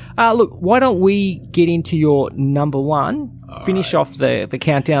 Look, why don't we get into your number one, finish off the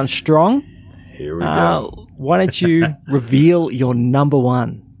countdown strong. Here we go. Why don't you reveal your number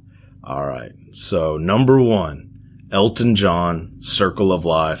one? All right. So number one, Elton John, Circle of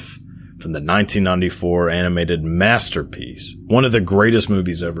Life, from the 1994 animated masterpiece, one of the greatest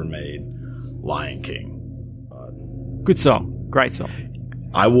movies ever made, Lion King. Good song. Great song.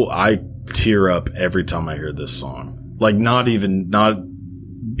 I tear up every time I hear this song. Like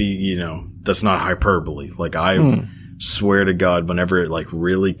that's not hyperbole. Like I swear to God, whenever it like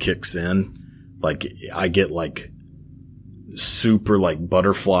really kicks in, like I get like super like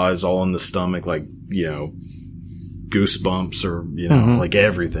butterflies all in the stomach, like, goosebumps or, like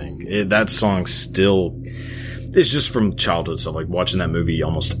everything. That song still, it's just from childhood stuff, like watching that movie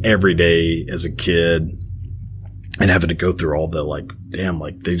almost every day as a kid and having to go through all the like, damn,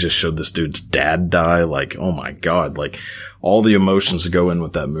 like they just showed this dude's dad die. Like, oh my God, like all the emotions go in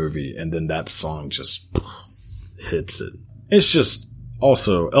with that movie. And then that song just hits it. It's just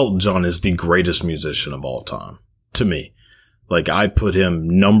also Elton John is the greatest musician of all time to me. Like I put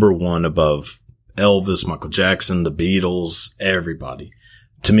him number one above Elvis, Michael Jackson, the Beatles, everybody.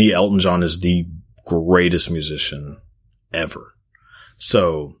 To me, Elton John is the greatest musician ever.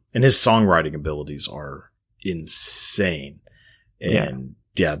 So, and his songwriting abilities are insane. And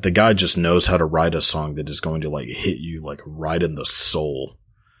the guy just knows how to write a song that is going to like hit you like right in the soul.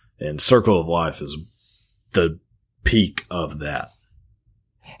 And Circle of Life is the peak of that.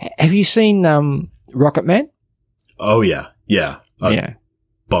 Have you seen Rocket Man? Oh yeah.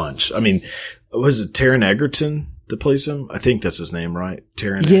 Bunch. I mean, was it Taron Egerton that plays him? I think that's his name, right?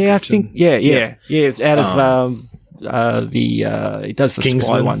 Taron Egerton? I think, it's out of, he does the Kingsman.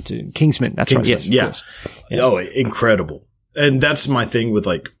 Spy one too. Kingsman, that's Kingsman. right, yes. Yeah. Oh, incredible. And that's my thing with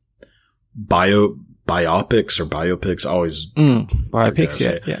like biopics or biopics. Always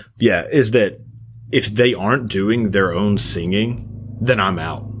biopics, yeah. Is that if they aren't doing their own singing, then I'm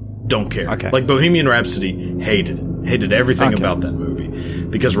out. Don't care. Okay. Like Bohemian Rhapsody, hated everything about that movie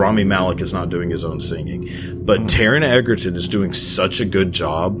because Rami Malek is not doing his own singing. But Taron Egerton is doing such a good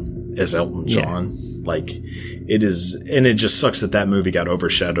job as Elton John Like, it is, and it just sucks that movie got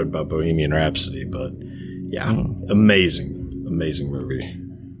overshadowed by Bohemian Rhapsody, but yeah, amazing movie.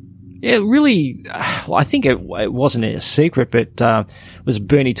 Yeah, really, I think it wasn't a secret, but it was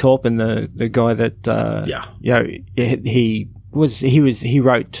Bernie Taupin, the guy that, he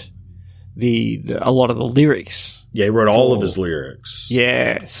wrote a lot of the lyrics. Yeah, he wrote all of his lyrics.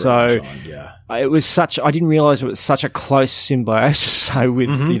 Yeah, so it was I didn't realize it was such a close symbiosis with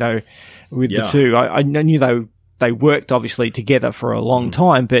the two. I knew they worked obviously together for a long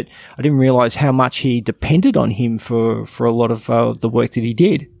time, but I didn't realize how much he depended on him for a lot of the work that he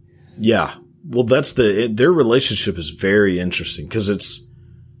did. Yeah. Well, their relationship is very interesting because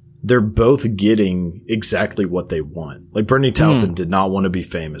they're both getting exactly what they want. Like Bernie Taupin did not want to be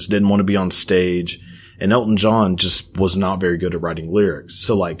famous, didn't want to be on stage, and Elton John just was not very good at writing lyrics.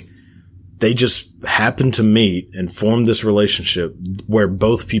 So like they just happened to meet and form this relationship where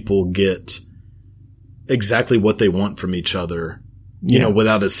both people get exactly what they want from each other, you know,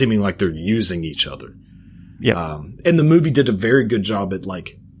 without it seeming like they're using each other. Yeah. And the movie did a very good job at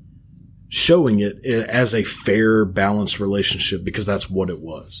like showing it as a fair, balanced relationship because that's what it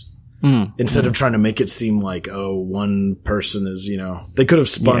was. Instead of trying to make it seem like, oh, one person is, they could have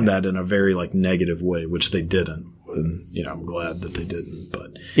spun that in a very like negative way, which they didn't. And, I'm glad that they didn't.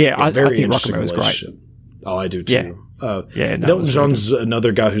 But I think Rocket Man was great. Oh, I do too. Elton John's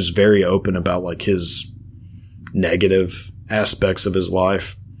another guy who's very open about like his negative aspects of his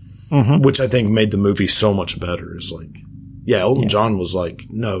life, which I think made the movie so much better. Is like, Elton John was like,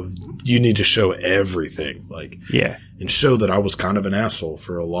 no, you need to show everything, like, and show that I was kind of an asshole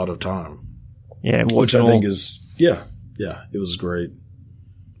for a lot of time. Yeah, which I think is, it was great.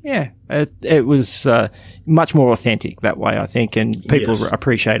 Yeah, it was much more authentic that way, I think, and people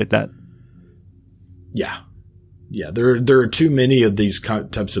appreciated that. Yeah. There are too many of these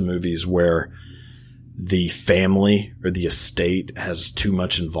types of movies where the family or the estate has too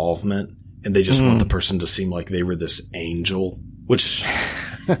much involvement, and they just want the person to seem like they were this angel, which,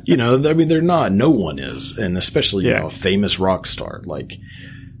 I mean, they're not. No one is, and especially a famous rock star, like.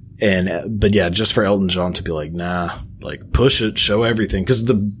 But just for Elton John to be like, nah, like push it, show everything. Cause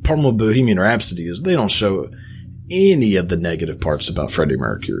the problem with Bohemian Rhapsody is they don't show any of the negative parts about Freddie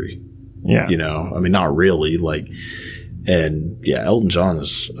Mercury. Yeah. I mean, not really. Like, and Elton John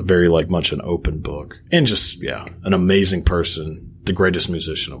is very like much an open book and just, an amazing person, the greatest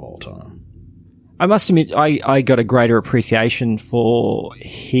musician of all time. I must admit, I got a greater appreciation for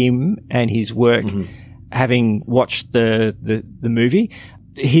him and his work having watched the movie.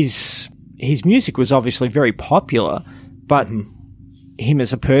 His music was obviously very popular, but him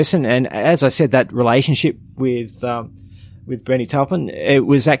as a person, and as I said, that relationship with Bernie Taupin,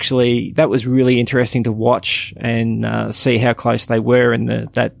 that was really interesting to watch and see how close they were and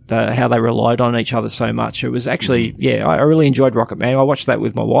how they relied on each other so much. It was actually, I really enjoyed Rocket Man. I watched that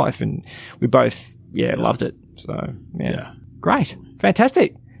with my wife, and we both loved it. So great,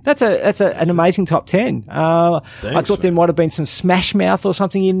 fantastic. That's an amazing top 10. Thanks, I thought there might have been some Smash Mouth or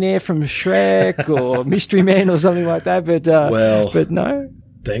something in there from Shrek or Mystery Man or something like that, but no.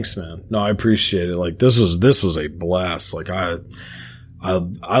 Thanks, man. No, I appreciate it. Like this was a blast. Like I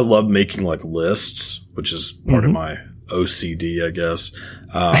love making like lists, which is part of my OCD, I guess.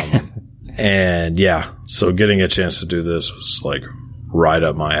 And so getting a chance to do this was like right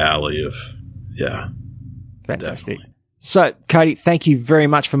up my alley fantastic. Definitely. So, Cody, thank you very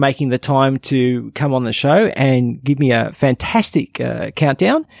much for making the time to come on the show and give me a fantastic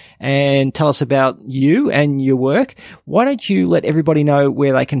countdown and tell us about you and your work. Why don't you let everybody know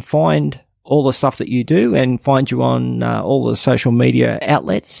where they can find all the stuff that you do and find you on all the social media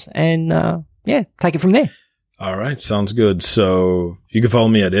outlets and, take it from there. All right. Sounds good. So you can follow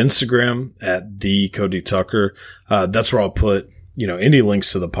me at Instagram at the Cody Tucker. That's where I'll put any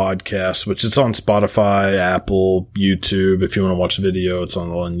links to the podcast, which it's on Spotify, Apple, YouTube. If you want to watch the video, it's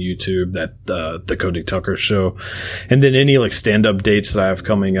on YouTube, the Cody Tucker Show. And then any like stand-up dates that I have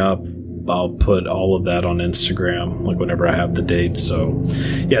coming up, I'll put all of that on Instagram, like whenever I have the dates. So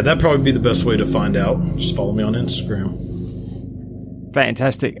that'd probably be the best way to find out. Just follow me on Instagram.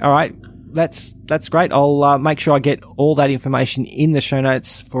 Fantastic. All right. That's great. I'll make sure I get all that information in the show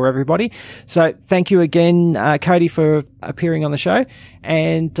notes for everybody. So thank you again, Cody, for appearing on the show.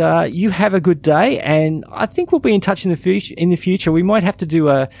 And you have a good day. And I think we'll be in touch in the future. We might have to do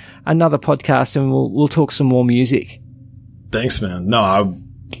another podcast, and we'll talk some more music. Thanks, man. No,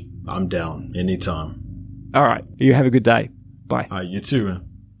 I'm down anytime. All right. You have a good day. Bye. All right, you too, man.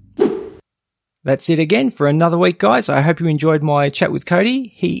 That's it again for another week, guys. I hope you enjoyed my chat with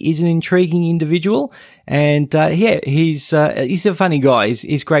Cody. He is an intriguing individual, and he's a funny guy.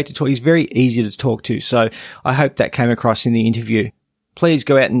 He's great to talk. He's very easy to talk to, so I hope that came across in the interview. Please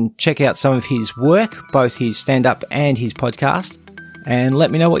go out and check out some of his work, both his stand-up and his podcast, and let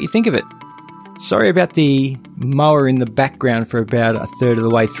me know what you think of it. Sorry about the mower in the background for about a third of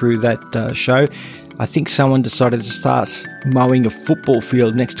the way through that show. I think someone decided to start mowing a football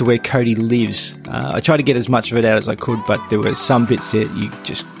field next to where Cody lives. I tried to get as much of it out as I could, but there were some bits that you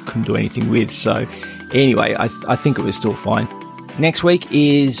just couldn't do anything with. So anyway, I think it was still fine. Next week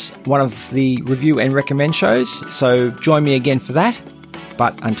is one of the review and recommend shows, so join me again for that.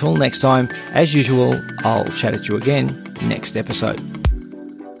 But until next time, as usual, I'll chat at you again next episode.